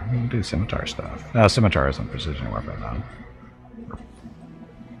scimitar. We can do scimitar stuff. No, scimitar isn't precision weapon though.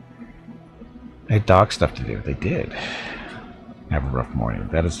 They had dog stuff to do. They did have a rough morning.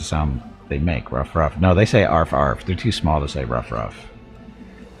 That is the sound they make. Rough, rough. No, they say arf, arf. They're too small to say rough, rough.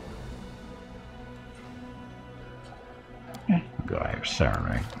 Go ahead. Saren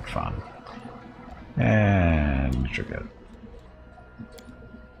ring. Fun. And trigger.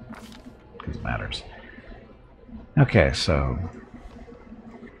 Because it matters. Okay, so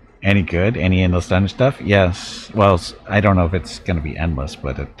any good? Any endless dungeon stuff? Yes. Well, I don't know if it's going to be endless,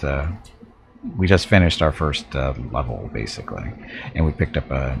 but we just finished our first level, basically. And we picked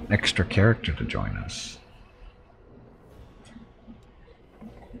up an extra character to join us.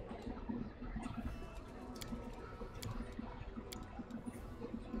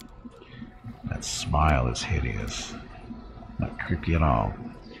 That smile is hideous. Not creepy at all.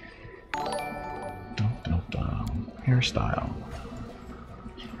 Dun, dun, dun. Hairstyle.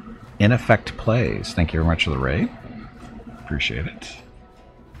 In Effect Plays. Thank you very much for the raid. Appreciate it.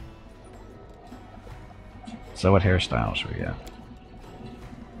 So what hairstyle should we get?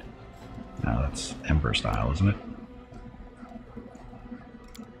 Now that's Ember style, isn't it?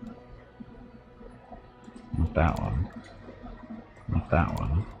 Not that one. Not that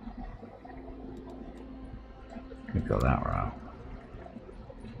one. Could go that route.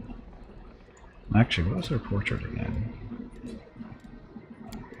 Actually, what was her portrait again?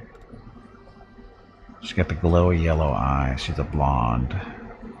 She's got the glowy yellow eyes. She's a blonde,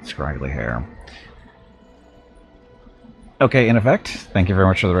 scraggly hair. Okay, in effect, thank you very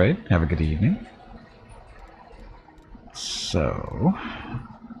much for the raid. Have a good evening. So,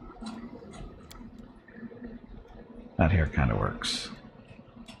 that hair kind of works.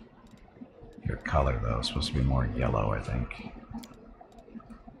 Your color, though, is supposed to be more yellow, I think.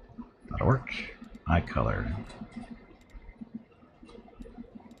 That'll work. Eye color.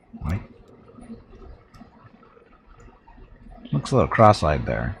 White. Looks a little cross-eyed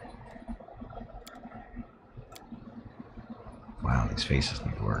there. Wow, these faces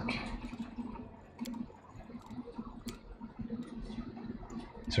need work.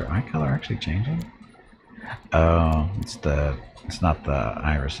 Is her eye color actually changing? Oh, it's not the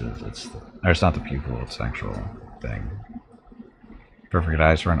irises, it's not the pupil, it's the actual thing. Perfect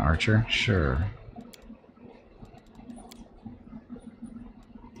eyes for an archer? Sure.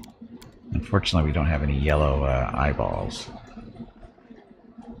 Unfortunately, we don't have any yellow eyeballs.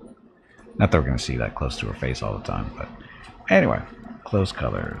 Not that we're going to see that close to her face all the time, but anyway, clothes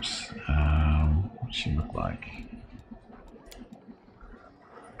colors. What does she look like?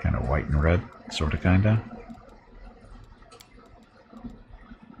 Kind of white and red, sort of, kind of.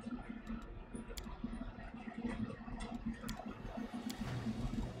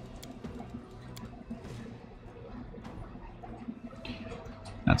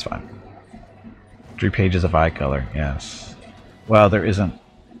 That's fine. 3 pages of eye color, yes. Well, there isn't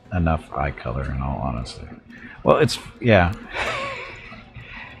enough eye color in all honesty. Well, it's, yeah.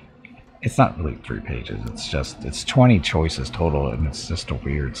 It's not really 3 pages, it's 20 choices total, and it's just a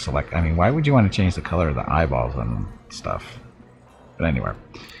weird select. I mean, why would you want to change the color of the eyeballs and stuff? But anyway.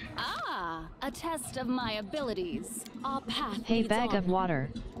 Ah, a test of my abilities. Our path Hey, leads bag on. of water,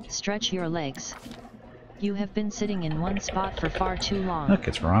 stretch your legs. You have been sitting in one spot for far too long. Look,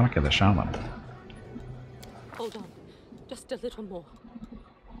 it's Veronica the Shaman. Hold on, just a little more.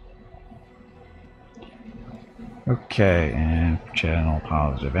 Okay, and channel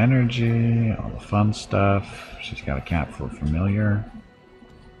positive energy, all the fun stuff. She's got a cap for familiar.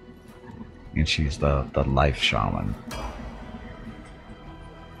 And she's the life shaman.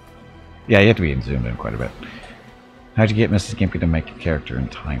 Yeah, you have to be zoomed in quite a bit. How'd you get Mrs. Gimpy to make a character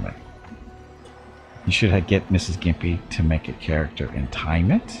and time it? You should get Mrs. Gimpy to make a character and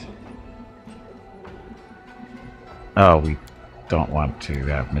time it? Oh, we don't want to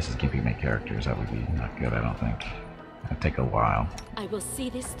have Mrs. Gimpy make characters. That would be not good, I don't think. That'd take a while. I will see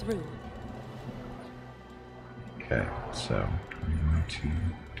this through. Okay, so I'm going to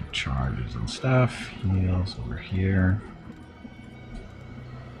do charges and stuff. Heals over here.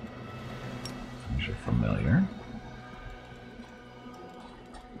 There's your familiar.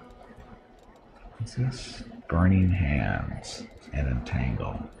 What's this? Burning hands and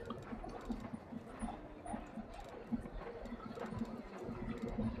entangle.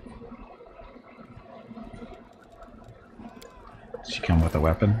 Does she come with a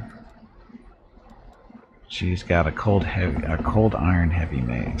weapon? She's got a cold iron heavy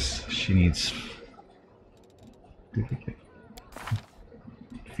mace. She needs.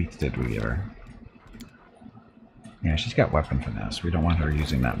 Feats did we give her? Yeah, she's got weapon finesse. We don't want her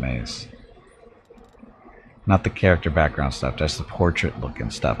using that mace. Not the character background stuff, just the portrait looking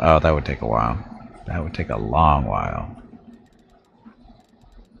stuff. Oh, that would take a while. That would take a long while.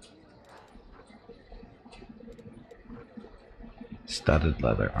 Studded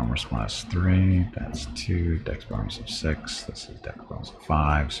leather, armor class 3, that's 2, dex bonus of 6, this is dex bonus of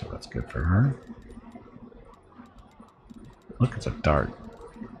 5, so that's good for her. Look, it's a dart.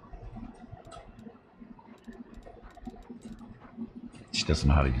 She doesn't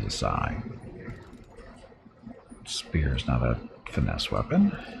know how to use a sai. Spear is not a finesse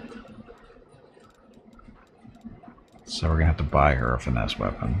weapon. So we're going to have to buy her a finesse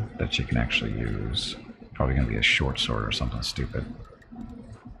weapon that she can actually use. Probably going to be a short sword or something stupid.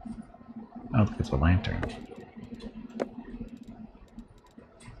 Oh, look, it's a lantern.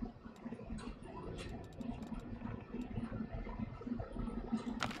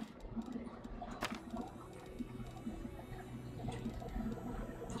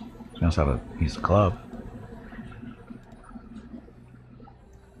 She knows how to use the club.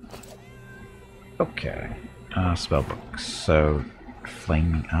 Okay. Spellbook. So,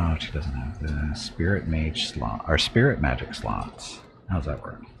 flaming. Oh, she doesn't have the spirit mage slot or spirit magic slots. How's that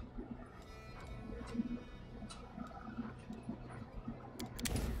work?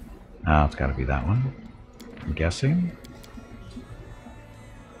 Oh, it's got to be that one. I'm guessing.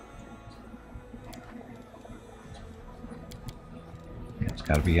 Yeah, it's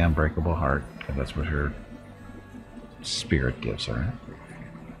got to be Unbreakable Heart, because that's what her spirit gives her.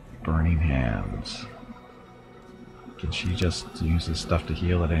 Burning Hands. Can she just use this stuff to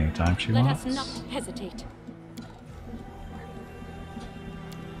heal at any time she wants? Let us not hesitate.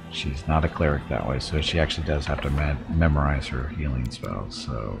 She's not a cleric that way, so she actually does have to memorize her healing spells,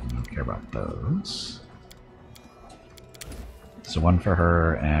 so we don't care about those. So one for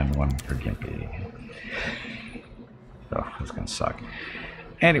her and one for Gimpy. Oh, that's gonna suck.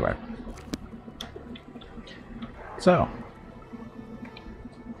 Anyway. So.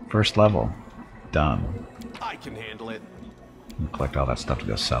 First level. Done. I can handle it. We'll collect all that stuff to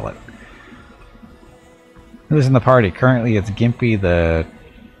go sell it. Who's in the party? Currently it's Gimpy the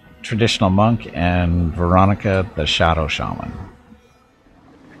traditional monk and Veronica the shadow shaman.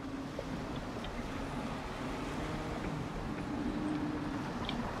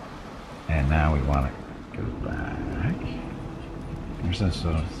 And now we want to go back. There's this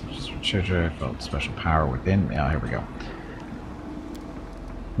treasure. I felt special power within me. Oh, here we go.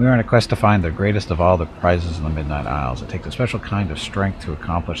 We are on a quest to find the greatest of all the prizes in the Midnight Isles. It takes a special kind of strength to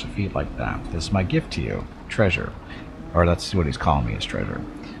accomplish a feat like that. This is my gift to you, treasure. Or that's what he's calling me, as treasure.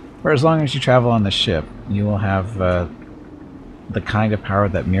 For as long as you travel on the ship, you will have the kind of power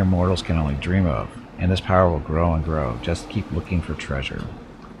that mere mortals can only dream of. And this power will grow and grow. Just keep looking for treasure.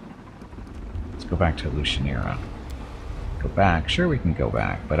 Let's go back to Lucianera. Go back? Sure, we can go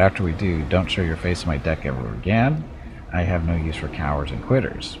back. But after we do, don't show your face on my deck ever again. I have no use for cowards and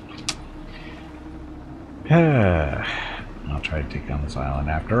quitters. I'll try to take on this island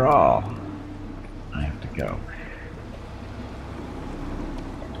after all. I have to go.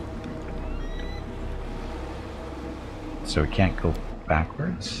 So we can't go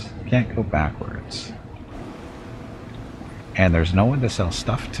backwards? Can't go backwards. And there's no one to sell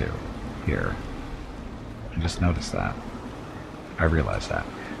stuff to here. I just noticed that. I realized that.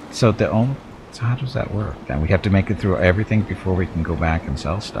 So so how does that work? Then we have to make it through everything before we can go back and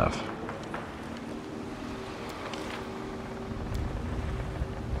sell stuff.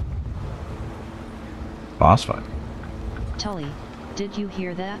 Boss fight. Tully, did you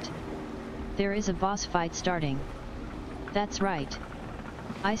hear that? There is a boss fight starting. That's right.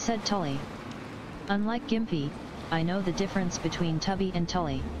 I said Tully. Unlike Gimpy, I know the difference between Tubby and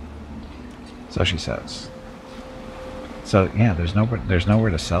Tully. So she says. So yeah, there's nowhere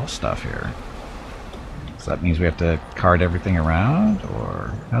to sell stuff here. So that means we have to cart everything around,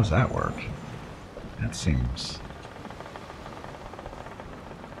 or how does that work? That seems...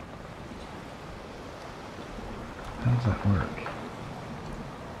 How does that work?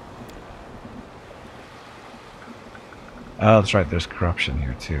 Oh, that's right, there's corruption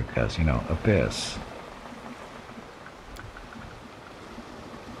here too, because, you know, Abyss.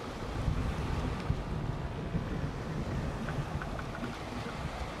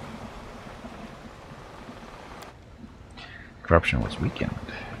 Corruption was weakened.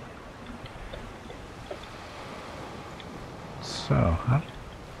 So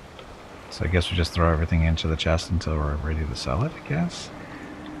I guess we just throw everything into the chest until we're ready to sell it, I guess.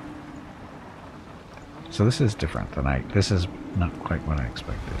 So this is different than this is not quite what I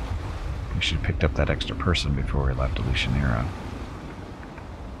expected. We should have picked up that extra person before we left Lucianera.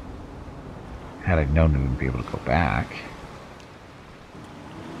 Had I known we would be able to go back.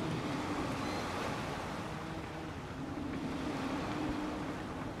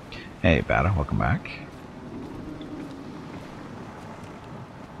 Hey, Bada, welcome back.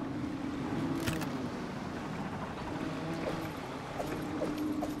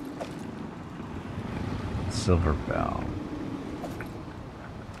 Silver bell.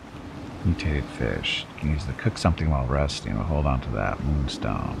 Mutated fish. You can use to cook something while resting. We'll hold on to that.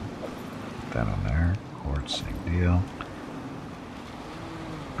 Moonstone. Put that on there. Quartz, same deal.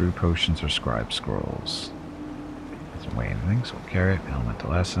 Brew potions or scribe scrolls. Doesn't weigh anything, so we'll carry it.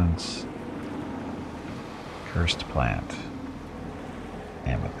 Elemental essence. Cursed plant.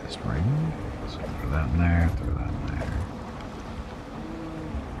 Amethyst ring. So throw that in there, throw that in there.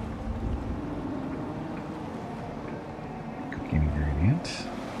 Cooking ingredient.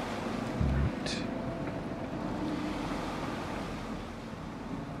 Root.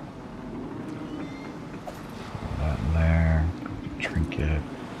 Throw that in there. Trinket.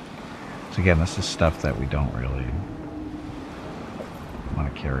 So again, this is stuff that we don't really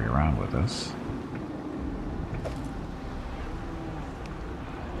want to carry around with us.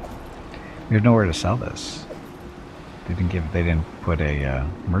 We have nowhere to sell this. They didn't put a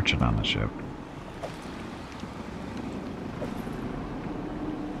merchant on the ship.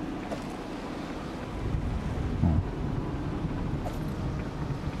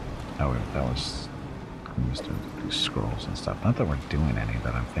 Oh, that was used to do scrolls and stuff. Not that we're doing any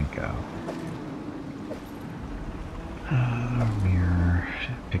that I think of. Mirror,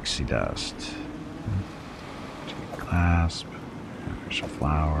 pixie dust, clasp, artificial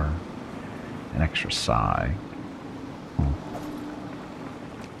flower, an extra sigh.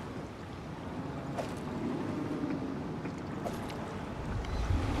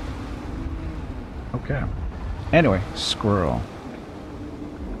 Okay. Anyway, squirrel.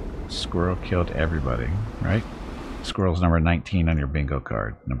 Squirrel killed everybody, right? Squirrel's number 19 on your bingo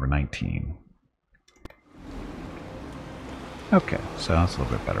card. Number 19. Okay, so that's a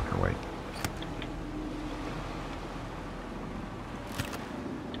little bit better for weight.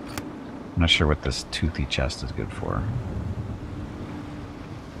 I'm not sure what this toothy chest is good for.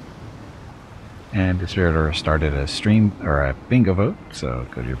 And the Spirit Order started a stream or a bingo vote, so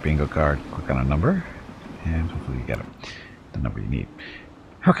go to your bingo card, click on a number, and hopefully you get it, the number you need.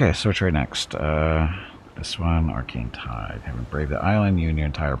 Okay, so which way next? This one, Arcane Tide. Having braved the island, you and your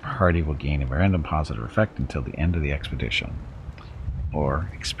entire party will gain a random positive effect until the end of the expedition. Or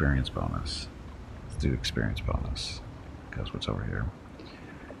experience bonus. Let's do experience bonus, because what's over here?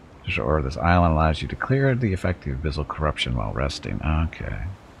 Or this island allows you to clear the effect of abyssal corruption while resting. Okay,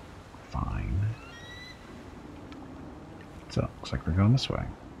 fine. So, looks like we're going this way.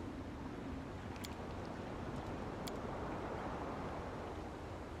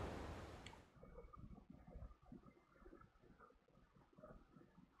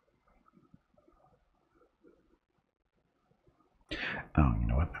 Oh, you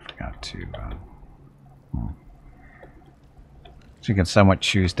know what? I forgot to... So you can somewhat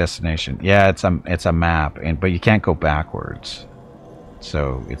choose destination. Yeah, it's a map, but you can't go backwards.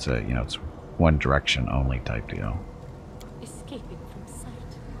 So it's a, you know, it's one direction only type deal. Escaping from sight.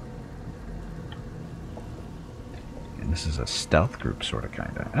 And this is a stealth group, sort of,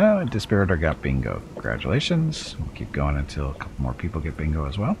 kind of. Oh, and Dispiritor got bingo. Congratulations. We'll keep going until a couple more people get bingo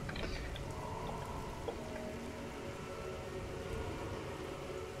as well.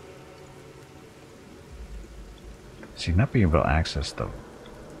 See, not being able to access the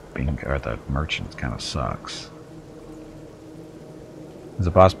bingo or the merchants kind of sucks. Is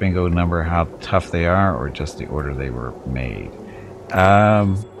the boss bingo number how tough they are, or just the order they were made?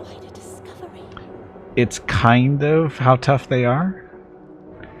 It's kind of how tough they are.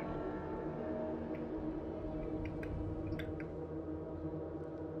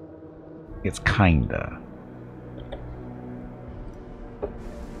 It's kinda.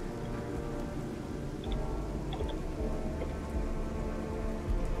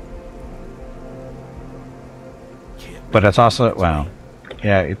 But it's also, well,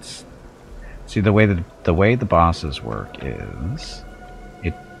 yeah, it's, see, the way the bosses work is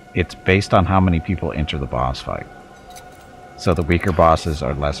it's based on how many people enter the boss fight. So the weaker bosses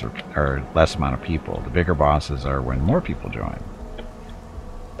are less amount of people. The bigger bosses are when more people join.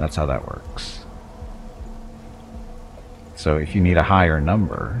 That's how that works. So if you need a higher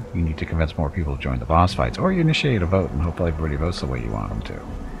number, you need to convince more people to join the boss fights, or you initiate a vote and hopefully everybody votes the way you want them to.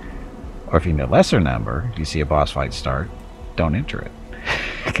 Or if you need a lesser number, if you see a boss fight start, don't enter it.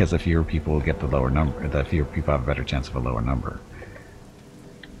 Because the fewer people will get the lower number, the fewer people have a better chance of a lower number.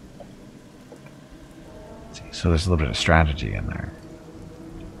 See, so there's a little bit of strategy in there.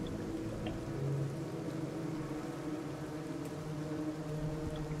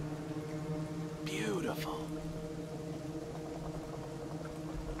 Beautiful.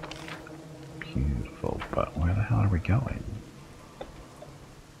 Beautiful, but where the hell are we going?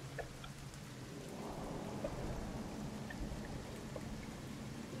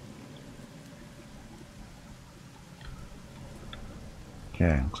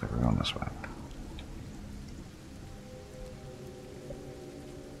 Okay, looks like we're going this way.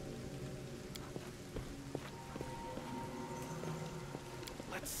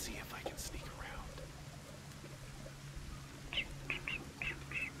 Let's see if I can sneak around.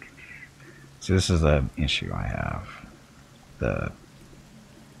 See, this is the issue I have.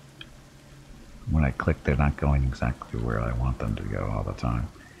 When I click, they're not going exactly where I want them to go all the time.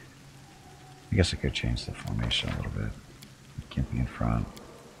 I guess I could change the formation a little bit. Can't be in front.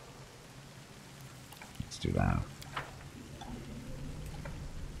 Let's do that.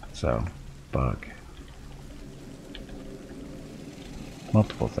 So, bug.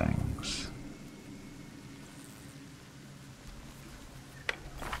 Multiple things.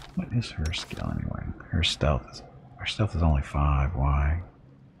 What is her skill anyway? Her stealth is only 5. Why?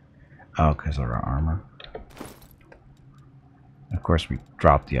 Oh, because of her armor. Of course, we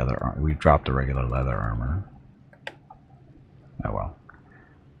dropped the regular leather armor. Oh well.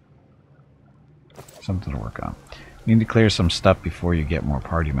 Something to work on. You need to clear some stuff before you get more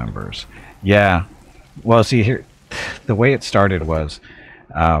party members. Yeah. Well, see here, the way it started was,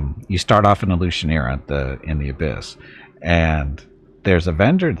 you start off in Illusionera in the Abyss, and there's a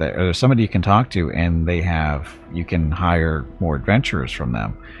vendor there, or there's somebody you can talk to, and you can hire more adventurers from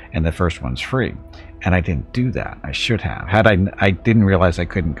them, and the first one's free. And I didn't do that. I should have. I didn't realize I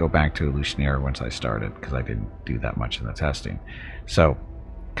couldn't go back to Illusionera once I started, because I didn't do that much in the testing. So,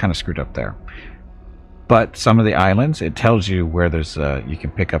 kind of screwed up there. But some of the islands, it tells you where there's you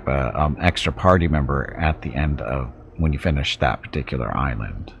can pick up a extra party member at the end of when you finish that particular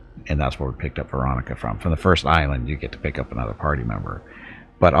island. And that's where we picked up Veronica from. From the first island, you get to pick up another party member.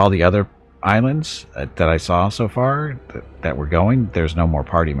 But all the other islands that I saw so far that were going, there's no more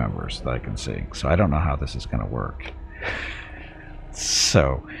party members that I can see. So I don't know how this is going to work.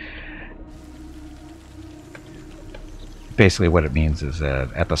 So basically what it means is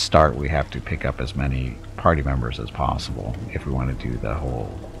that at the start we have to pick up as many party members as possible if we want to do the whole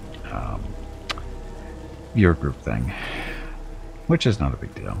viewer group thing, which is not a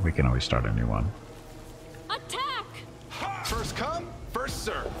big deal. We can always start a new one. Attack! First come, first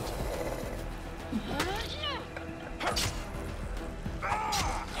served.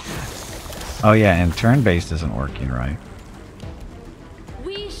 Oh yeah, and turn-based isn't working right.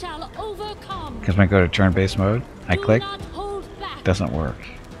 We shall overcome. Because when I go to turn-based mode, I click, Doesn't work.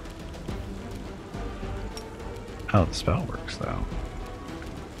 Oh, the spell works though.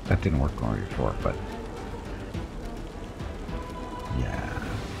 That didn't work before, but yeah.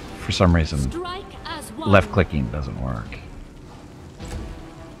 For some reason, Strike as one. left clicking doesn't work.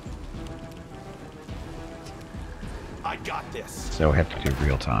 I got this. So we have to do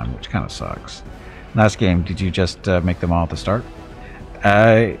real time, which kind of sucks. Last game, did you just make them all at the start?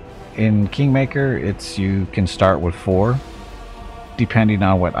 In Kingmaker, it's you can start with 4, depending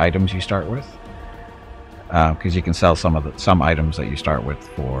on what items you start with. Because you can sell some items that you start with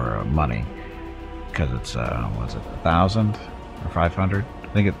for money. Because it's was it 1,000 or 500? I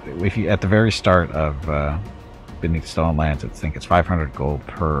think if you at the very start of Beneath Stolen Lands, I think it's 500 gold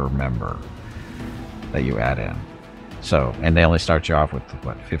per member that you add in. So, and they only start you off with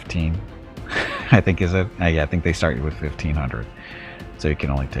what, 15? I think is it? Yeah, I think they start you with 1,500. So you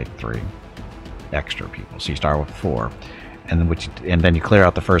can only take 3 extra people. So you start with 4, and then you clear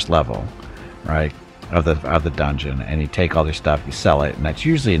out the first level, right, of the dungeon, and you take all your stuff, you sell it, and that's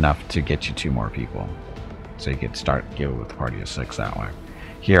usually enough to get you 2 more people. So you can give it with a party of 6 that way.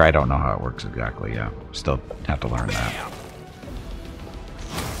 Here, I don't know how it works exactly yet. Still have to learn that.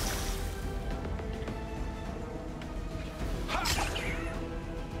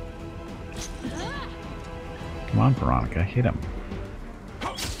 Come on, Veronica, hit him.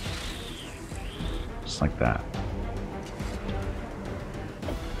 Just like that.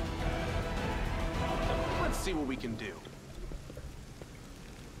 Let's see what we can do.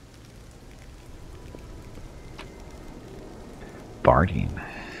 Barding.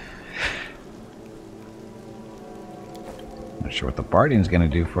 Not sure what the barding's going to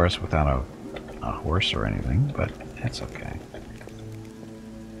do for us without a horse or anything, but that's okay.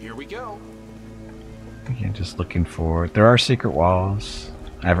 Here we go. Again, just looking for... There are secret walls.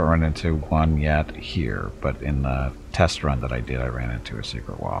 I haven't run into one yet here, but in the test run that I did, I ran into a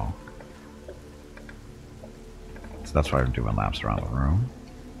secret wall. So that's why I'm doing laps around the room.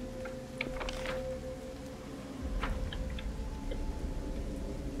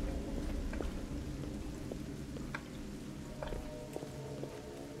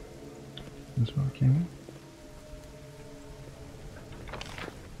 This is where we came in?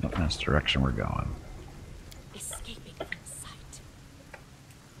 Nope, that's the direction we're going. Escaping from sight.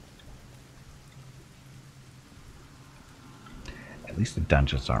 At least the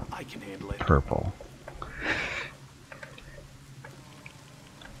dungeons aren't I can handle it. purple.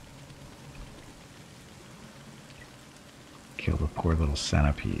 Kill the poor little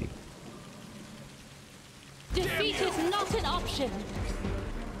centipede. Defeat is not an option.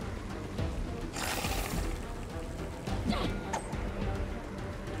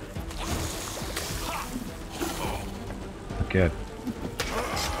 Good.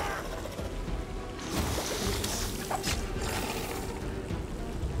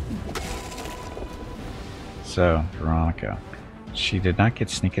 So, Veronica. She did not get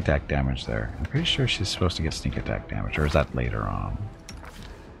sneak attack damage there. I'm pretty sure she's supposed to get sneak attack damage, or is that later on?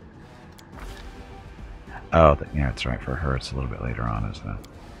 Oh, yeah, that's right. For her, it's a little bit later on, isn't it?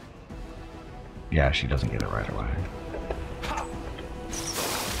 Yeah, she doesn't get it right away.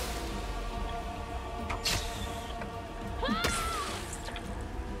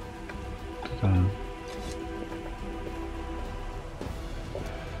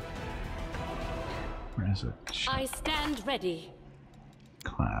 Where is it? I stand ready.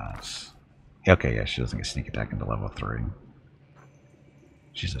 Class. Okay, yeah, she doesn't get sneak attack into level 3.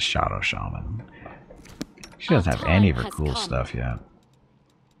 She's a Shadow Shaman. She doesn't have any of her cool stuff yet.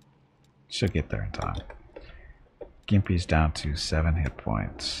 She'll get there in time. Gimpy's down to 7 hit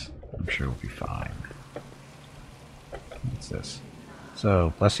points. I'm sure we'll be fine. What's this?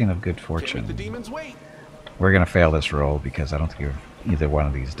 So, Blessing of Good Fortune. The demons wait. We're going to fail this roll because I don't think either one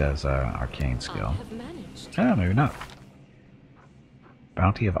of these does arcane skill. I have managed. Oh, maybe not.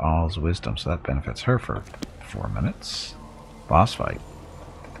 Bounty of All's Wisdom, so that benefits her for 4 minutes. Boss fight.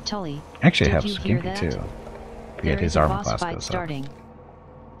 Tully, Actually, it did helps you hear Gimpy that? too. There Get his is a armor boss class fight goes up. starting.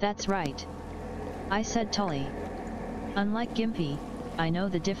 That's right. I said Tully. Unlike Gimpy, I know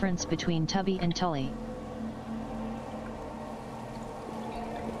the difference between Tubby and Tully.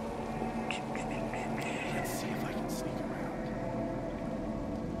 Let's see if I can sneak around.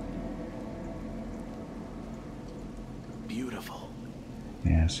 Beautiful.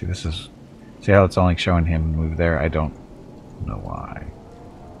 Yeah, see, this is... See how it's only showing him move there? I don't know why.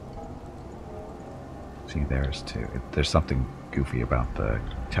 See, there's two. There's something goofy about the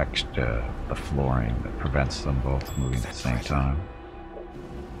text, the flooring that prevents them both moving at the same time.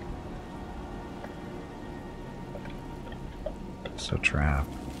 So trap.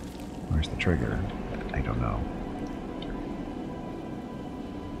 Where's the trigger? I don't know.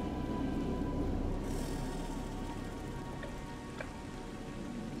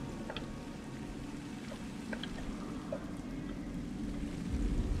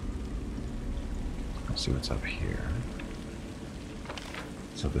 see what's up here.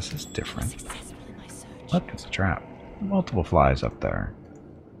 So this is different. Look, it's a trap. Multiple flies up there.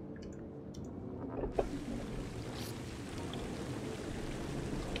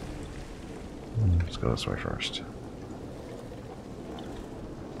 Let's go this way first.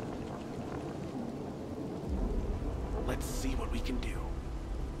 Let's see what we can do.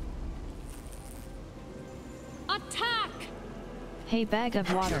 Attack! Hey, bag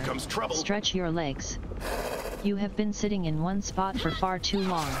of water. Here comes trouble. Stretch your legs. You have been sitting in one spot for far too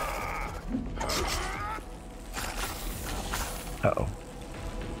long. Uh-oh.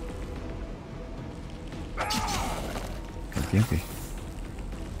 Good gimpy.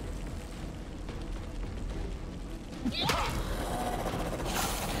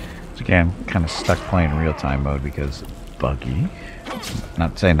 Again, kind of stuck playing real-time mode because buggy.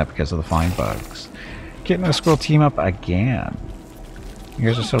 Not saying that because of the flying bugs. Getting a squirrel team up again. You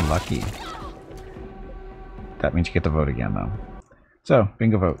guys are so lucky. That means you get to vote again, though. So,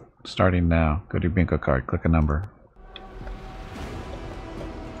 bingo vote. Starting now. Go to your bingo card. Click a number.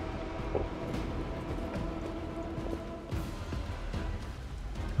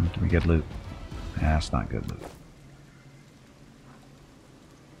 Give me good loot. Ah, it's not good loot.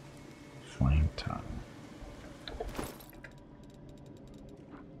 Flame tongue.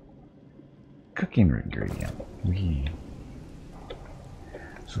 Cooking ingredient.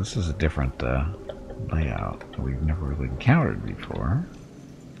 So this is a different layout that we've never really encountered before.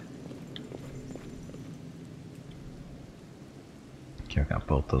 Okay, I've got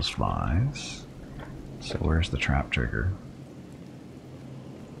both those flies. So where's the trap trigger?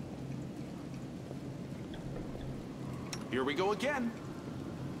 Here we go again.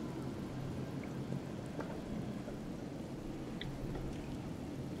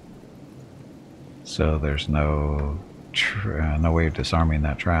 So there's no way of disarming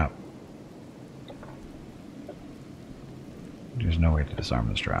that trap. There's no way to disarm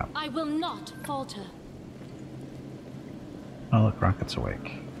this trap. I will not falter. Oh look, Rocket's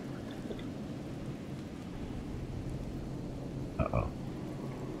awake. Uh-oh.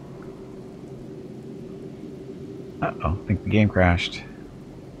 Uh-oh, I think the game crashed.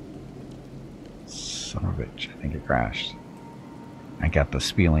 Son of a bitch, I think it crashed. I got the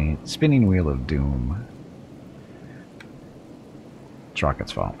spinning wheel of doom. It's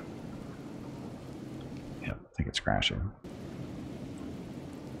Rocket's fault. Yep, I think it's crashing.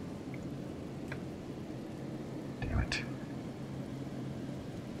 Damn it.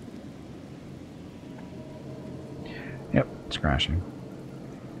 Yep, it's crashing.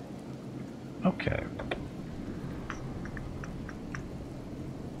 Okay.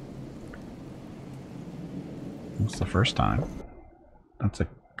 It's the first time. That's a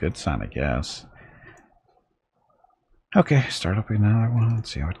good sign, I guess. Okay, start up another one,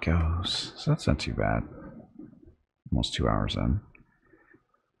 see how it goes. So that's not too bad. Almost 2 hours in.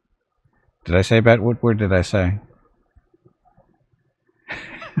 Did I say bad? What word did I say?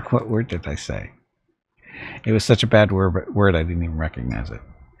 What word did I say? It was such a bad word I didn't even recognize it.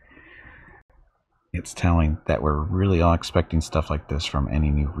 It's telling that we're really all expecting stuff like this from any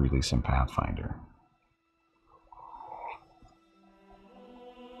new release in Pathfinder.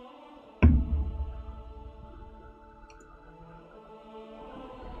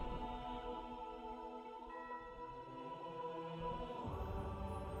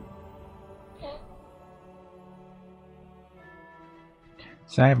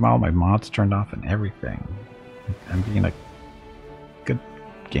 So I have all my mods turned off and everything. I'm being a good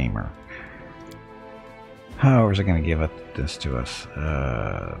gamer. How is it going to give this to us?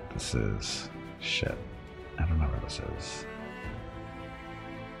 This is... shit. I don't know where this is.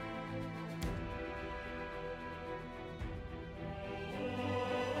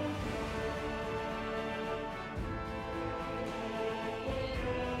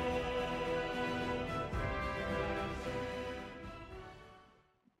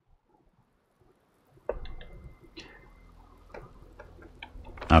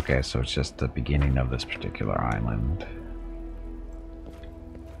 Okay, so it's just the beginning of this particular island.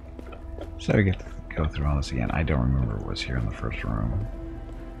 So we get to go through all this again. I don't remember what was here in the first room.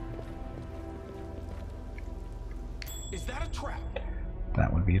 Is that a trap?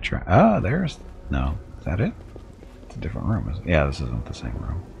 That would be a trap. Oh, there's... no. Is that it? It's a different room. Yeah, this isn't the same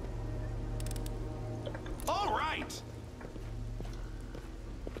room. All right.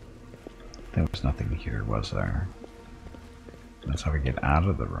 There was nothing here, was there? That's how we get out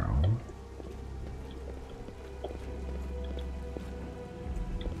of the room.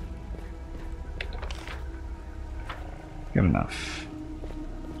 Good enough.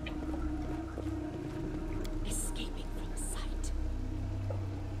 Escaping from sight.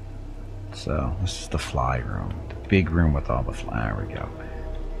 So this is the fly room. The big room with all the fly. There we go.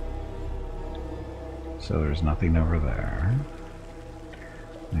 So there's nothing over there.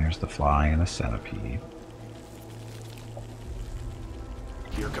 There's the fly and a centipede.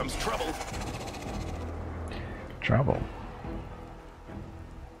 Here comes trouble. Trouble.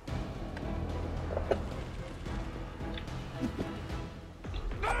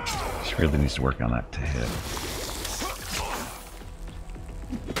 She really needs to work on that to hit.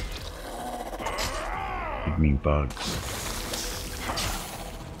 Big mean bugs.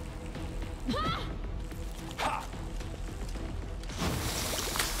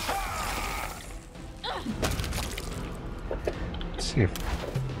 Let's see if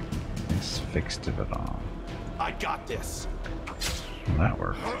this fixed it at all. I got this. Well, that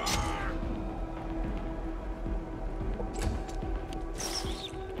worked.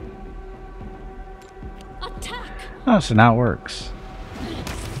 Attack! Oh, so now it works.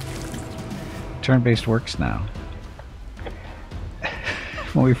 Turn-based works now.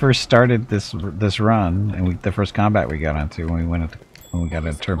 When we first started this run, and the first combat we got onto, when we got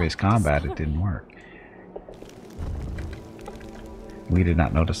into turn-based combat, it didn't work. We did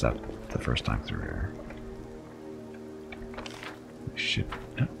not notice that the first time through here. We should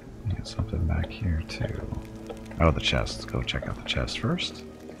get something back here too. Oh, the chest. Let's go check out the chest first.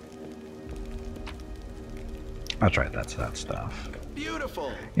 That's right, that's that stuff.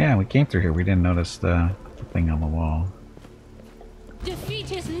 Beautiful. Yeah, we came through here. We didn't notice the thing on the wall.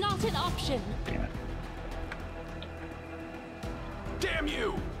 Defeat is not an option. Damn it. Damn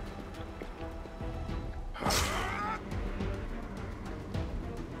you!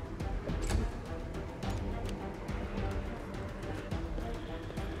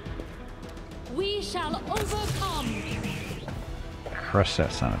 We shall overcome. Crush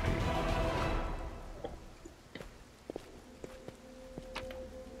that centipede.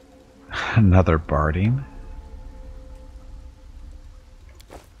 Another barding.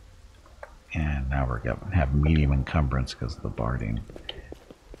 And now we're going to have medium encumbrance because of the barding.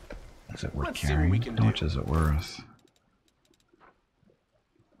 Is it worth Let's see what carrying? we can How much do. is it worth?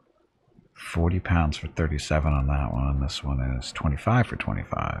 40 pounds for 37 on that one. This one is 25 for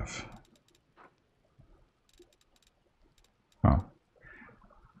 25. Oh.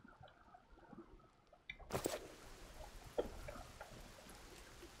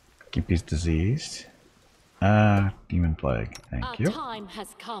 Gimpy's diseased. Demon plague. Thank Our you. time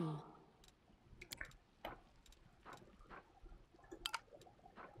has come.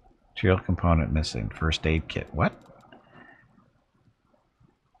 Material component missing. First aid kit. What?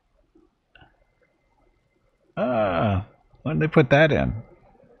 When did they put that in?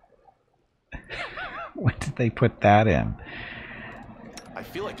 When did they put that in? I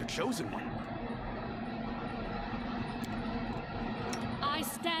feel like the chosen one. I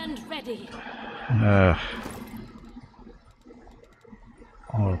stand ready.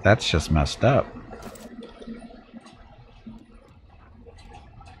 Oh, that's just messed up.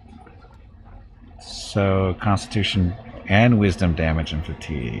 So, Constitution and Wisdom damage and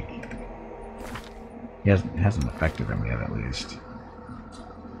fatigue. It hasn't affected him yet, at least.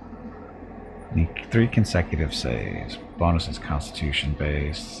 Need 3 consecutive saves. Bonus is Constitution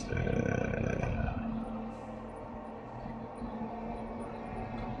based.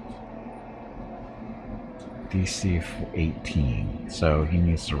 DC 18, so he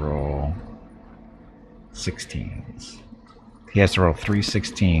needs to roll 16s. He has to roll 3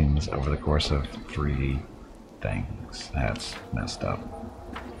 16s over the course of 3 things. That's messed up.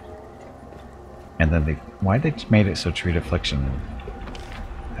 And then why they made it so treat affliction?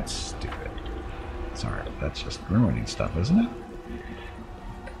 That's stupid. Sorry, that's just ruining stuff, isn't it?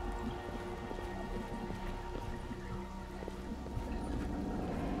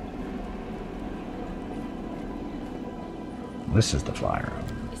 This is the fly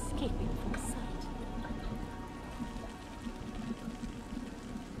room. Escaping from sight.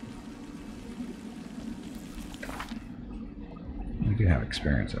 We do have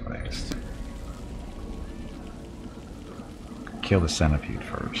experience at least. Kill the centipede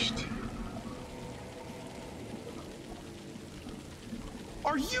first.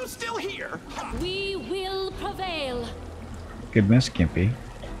 Are you still here? We will prevail. Good miss, Gimpy.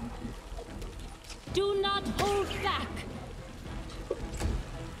 Do not hold back.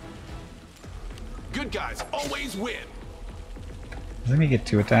 Good guys always win. Doesn't he get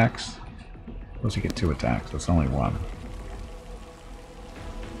 2 attacks? Supposed to get 2 attacks. That's only 1.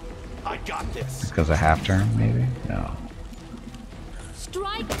 I got this. Because a half turn, maybe? No.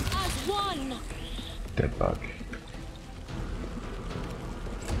 Strike as one. Dead bug.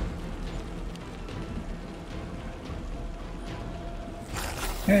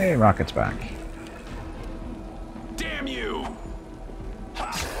 Hey, Rocket's back. Damn you!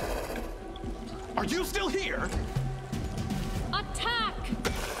 Ha. Are you still here? Attack!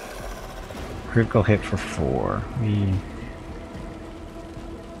 Critical hit for 4.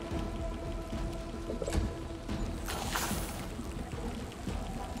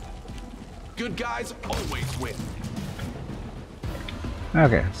 Good guys always win.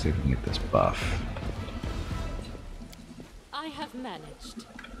 Okay, let's see if we can get this buff. I have managed.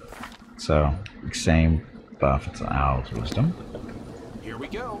 So, same buff, it's an Owl's Wisdom. Here we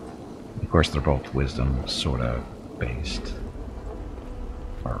go. Of course, they're both Wisdom sort of based.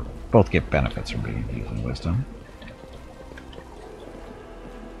 Or both get benefits from being using Wisdom.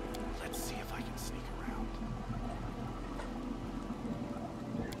 Let's see if I can sneak around.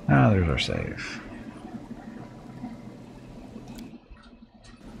 Ah, there's our save.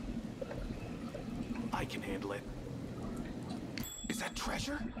 I can handle it. Is that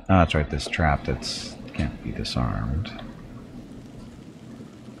treasure? Ah, that's right, this trap that's can't be disarmed.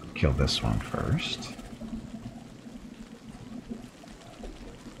 Kill this one first.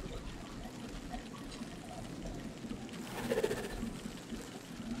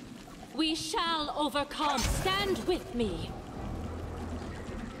 We shall overcome. Stand with me.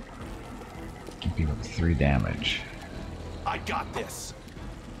 Give people 3 damage. I got this.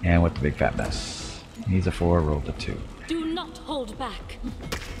 And with the big fat mess. Needs a 4, rolled a 2. Do not hold back.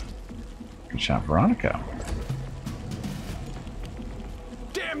 Good shot, Veronica.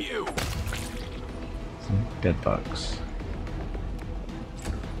 Damn you! Some dead bugs.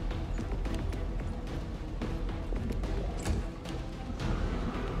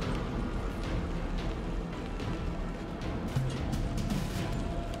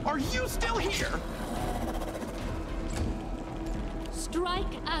 Are you still here? Strike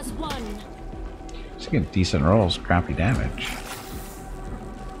as one. She's getting decent rolls, crappy damage.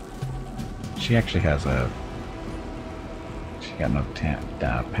 She actually has a... She got no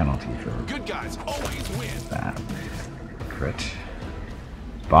penalty for Good guys always win. that. Crit.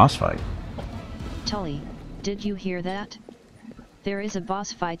 Boss fight. Tully, did you hear that? There is a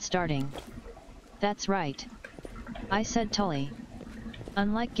boss fight starting. That's right. I said Tully.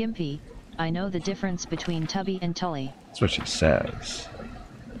 Unlike Gimpy, I know the difference between Tubby and Tully. That's what she says.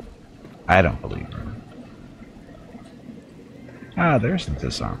 I don't believe her. Ah, there's the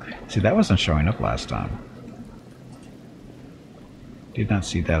disarm. See, that wasn't showing up last time. Did not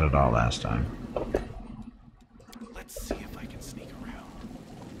see that at all last time. Let's see if I can sneak around.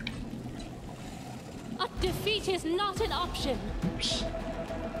 A defeat is not an option. Oops.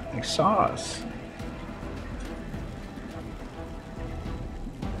 They saw us.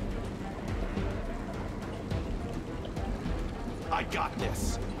 I got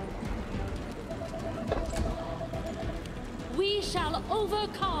this. We shall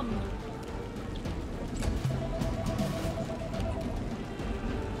overcome.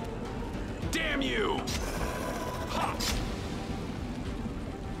 Damn you! Ha!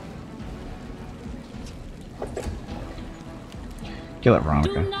 Kill it, Do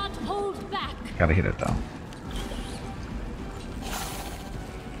Veronica. not hold back. Gotta hit it though.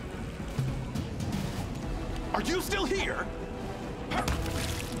 Are you still here?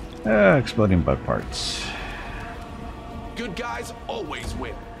 Exploding bug parts. Good guys always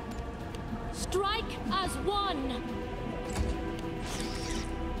win. Strike as one.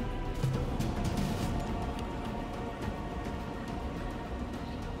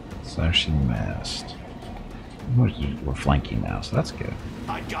 So she missed. We're flanking now, so that's good.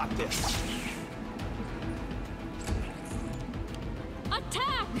 I got this.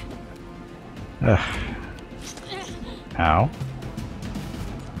 Attack! Ugh. Ow.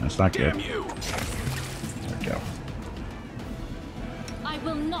 That's not good. Damn you! There we go. I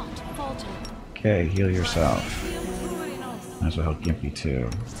will not falter. Okay, heal yourself. Might as well help Gimpy too.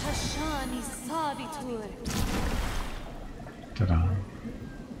 Tashani sabitur. Ta-da.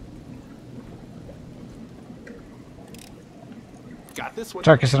 Got this one.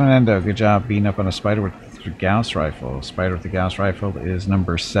 Tarkus and Endo, good job beating up on a spider with the Gauss rifle. Spider with the Gauss rifle is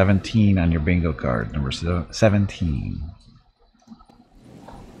number 17 on your bingo card. Number 17.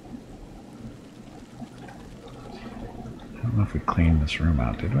 I don't know if we cleaned this room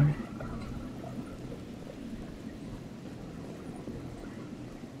out, did we?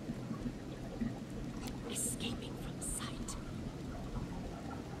 Escaping from sight.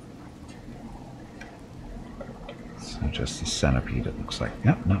 So just the centipede, it looks like.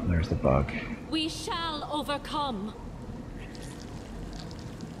 Yep, no, there's the bug. We shall overcome.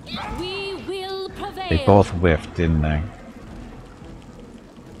 We will prevail. They both whiffed, didn't they?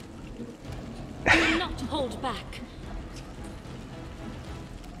 Do not hold back.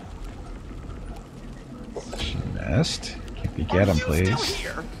 missed. If you get him, please.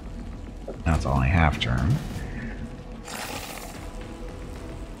 Now it's only half turn.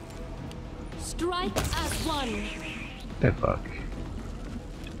 Strike as one. Dead bug.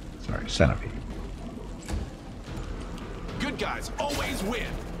 Sorry, centipede. Good guys always win.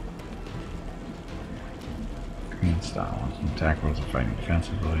 Green style. Some attack rolls of fighting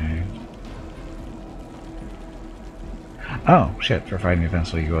defensively. Oh, shit. For fighting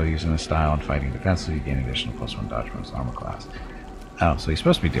defensively, you will using this style and fighting defensively, you gain additional +1 dodge bonus armor class. Oh, so he's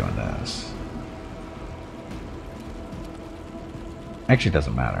supposed to be doing this. Actually, it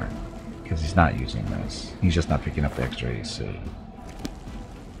doesn't matter. Because he's not using this. He's just not picking up the extra AC.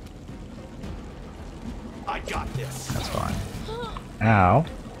 I got this. That's fine. Ow.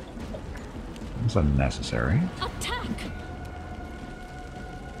 That's unnecessary. Attack.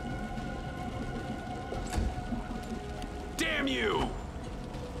 Damn you!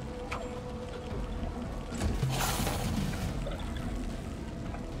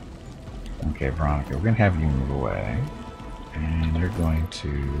 Okay, Veronica, we're going to have you move away. And you're going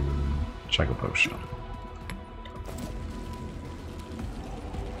to chug a potion.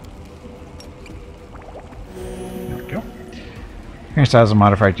 There we go. Your styles are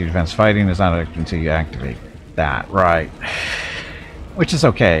modified to defense fighting is not active until you activate that. Right. Which is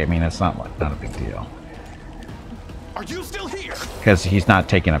okay. I mean, it's not a big deal. Are you still here? Because he's not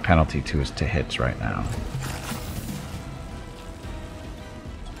taking a penalty to his hits right now.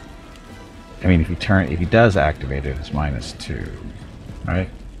 I mean, if he does activate it, it's -2, right?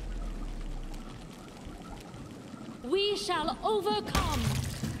 We shall overcome.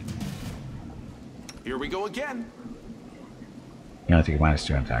 Here we go again. You only take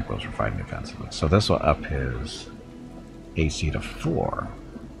 -2 on attack rolls for fighting defensively. So this will up his AC to 4.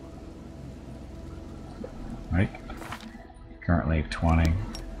 Right? Currently 20.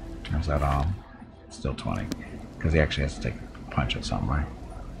 Turns that on. Still 20. Because he actually has to take a punch at something, right?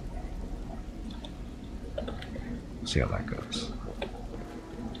 See how that goes.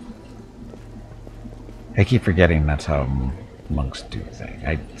 I keep forgetting that's how monks do things.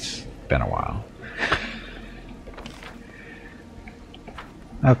 It's been a while.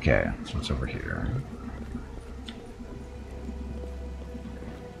 Okay, so what's over here?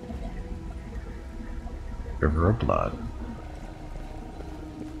 River of Blood.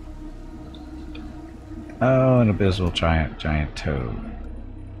 Oh, an abysmal giant toad.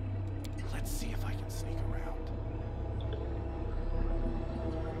 Let's see if I can sneak around.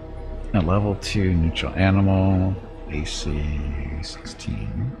 A level 2 neutral animal, AC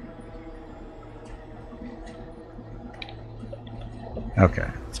 16. Okay,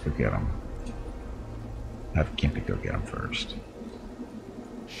 let's go get him. Have Gimpy go get him first.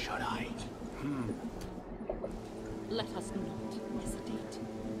 Should I? Let us not hesitate.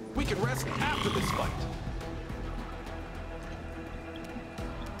 We can rest after this fight.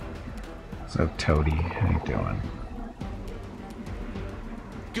 So, Toady, how you doing?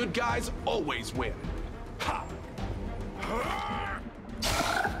 Good guys always win. Ha!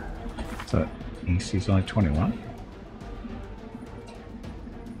 So, AC's only 21?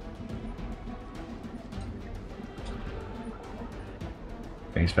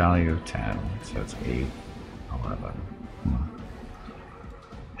 Base value of 10, so it's 8, 11.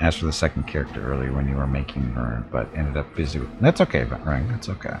 As for the second character earlier when you were making her, but ended up busy with... That's okay, Ring, that's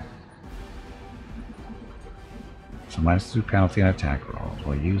okay. So -2 penalty on attack rolls.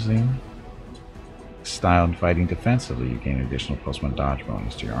 While using style and fighting defensively, you gain an additional +1 dodge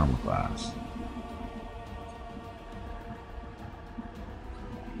bonus to your armor class.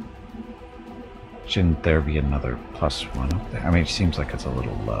 Shouldn't there be another +1 up there? I mean, it seems like it's a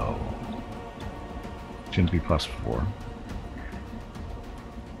little low. Shouldn't be +4.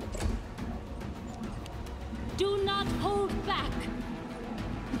 Do not hold back.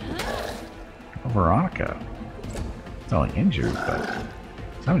 Oh, Veronica. It's only injured, but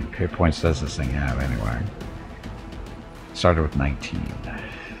how many hit points does this thing have anyway? Started with 19.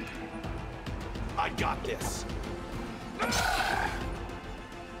 I got this.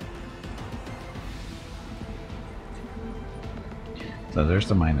 So there's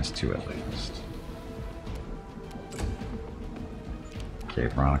the -2 at least. Okay,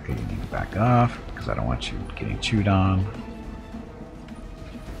 Veronica, you need to back off because I don't want you getting chewed on.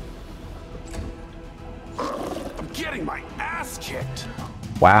 I'm getting my ass kicked.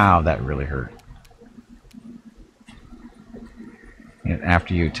 Wow, that really hurt. And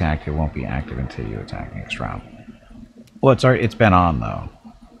after you attack, it won't be active until you attack next round. Well, it's been on though.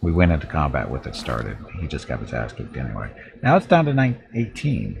 We went into combat with it started. He just got his ass kicked anyway. Now it's down to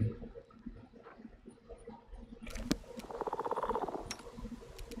 18.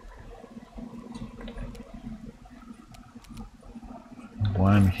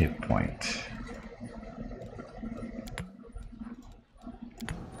 1 hit point.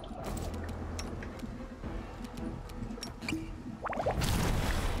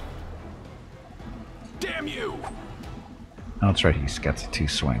 Damn you! Oh, that's right, he's got the 2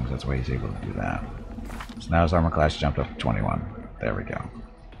 swings. That's why he's able to do that. So now his armor class jumped up to 21. There we go.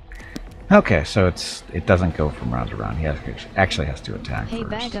 Okay, so it doesn't go from round to round. He actually has to attack Hey,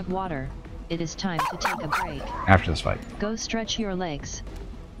 first. bag of water. It is time to take a break. After this fight. Go stretch your legs.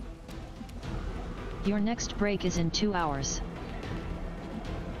 Your next break is in 2 hours.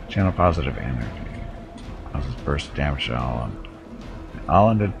 Channel positive energy. Causes burst of damage to all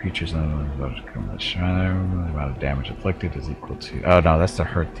undead creatures and the amount of damage inflicted is equal to. Oh no, that's to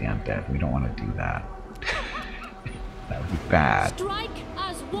hurt the undead. We don't want to do that. That would be bad. Strike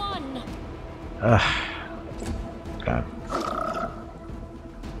as one. Ugh. God.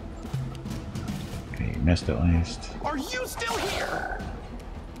 Okay, you missed at least. Are you still here?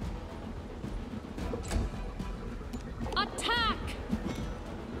 Attack!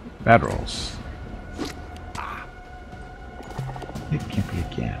 Bad rolls. It can't be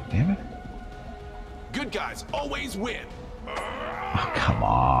again, damn it. Good guys always win. Oh, come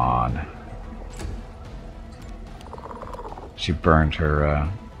on. She burned her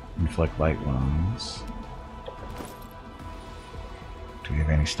inflict light wounds. Do we have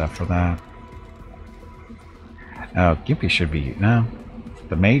any stuff for that? Oh, Gimpy should be... No.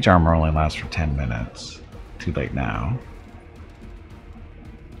 The mage armor only lasts for 10 minutes. Too late now.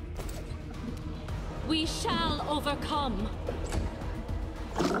 We shall overcome.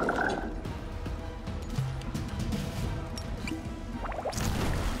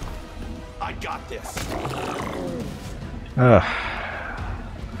 I got this. Ugh.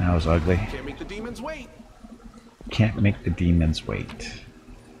 That was ugly. Can't make the demons wait. Can't make the demons wait.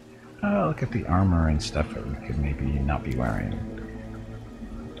 Oh, look at the armor and stuff that we could maybe not be wearing.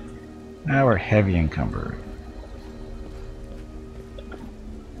 Now we're heavy encumbered.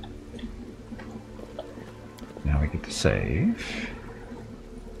 Now we get to save.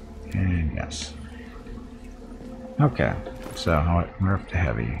 And yes. Okay, so we're up to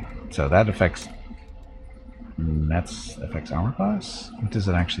heavy. So that affects armor class? What does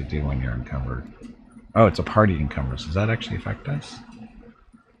it actually do when you're encumbered? Oh, it's a party encumbers. Does that actually affect us?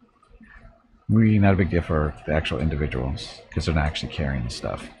 Really not a big deal for the actual individuals, because they're not actually carrying the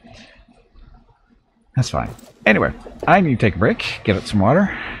stuff. That's fine. Anyway, I need to take a break, get some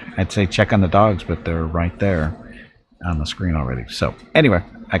water. I'd say check on the dogs, but they're right there on the screen already. So anyway,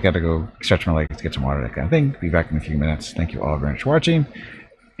 I gotta go stretch my legs, get some water, that kind of thing. Be back in a few minutes. Thank you all very much for watching.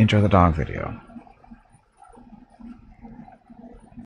 Enjoy the dog video.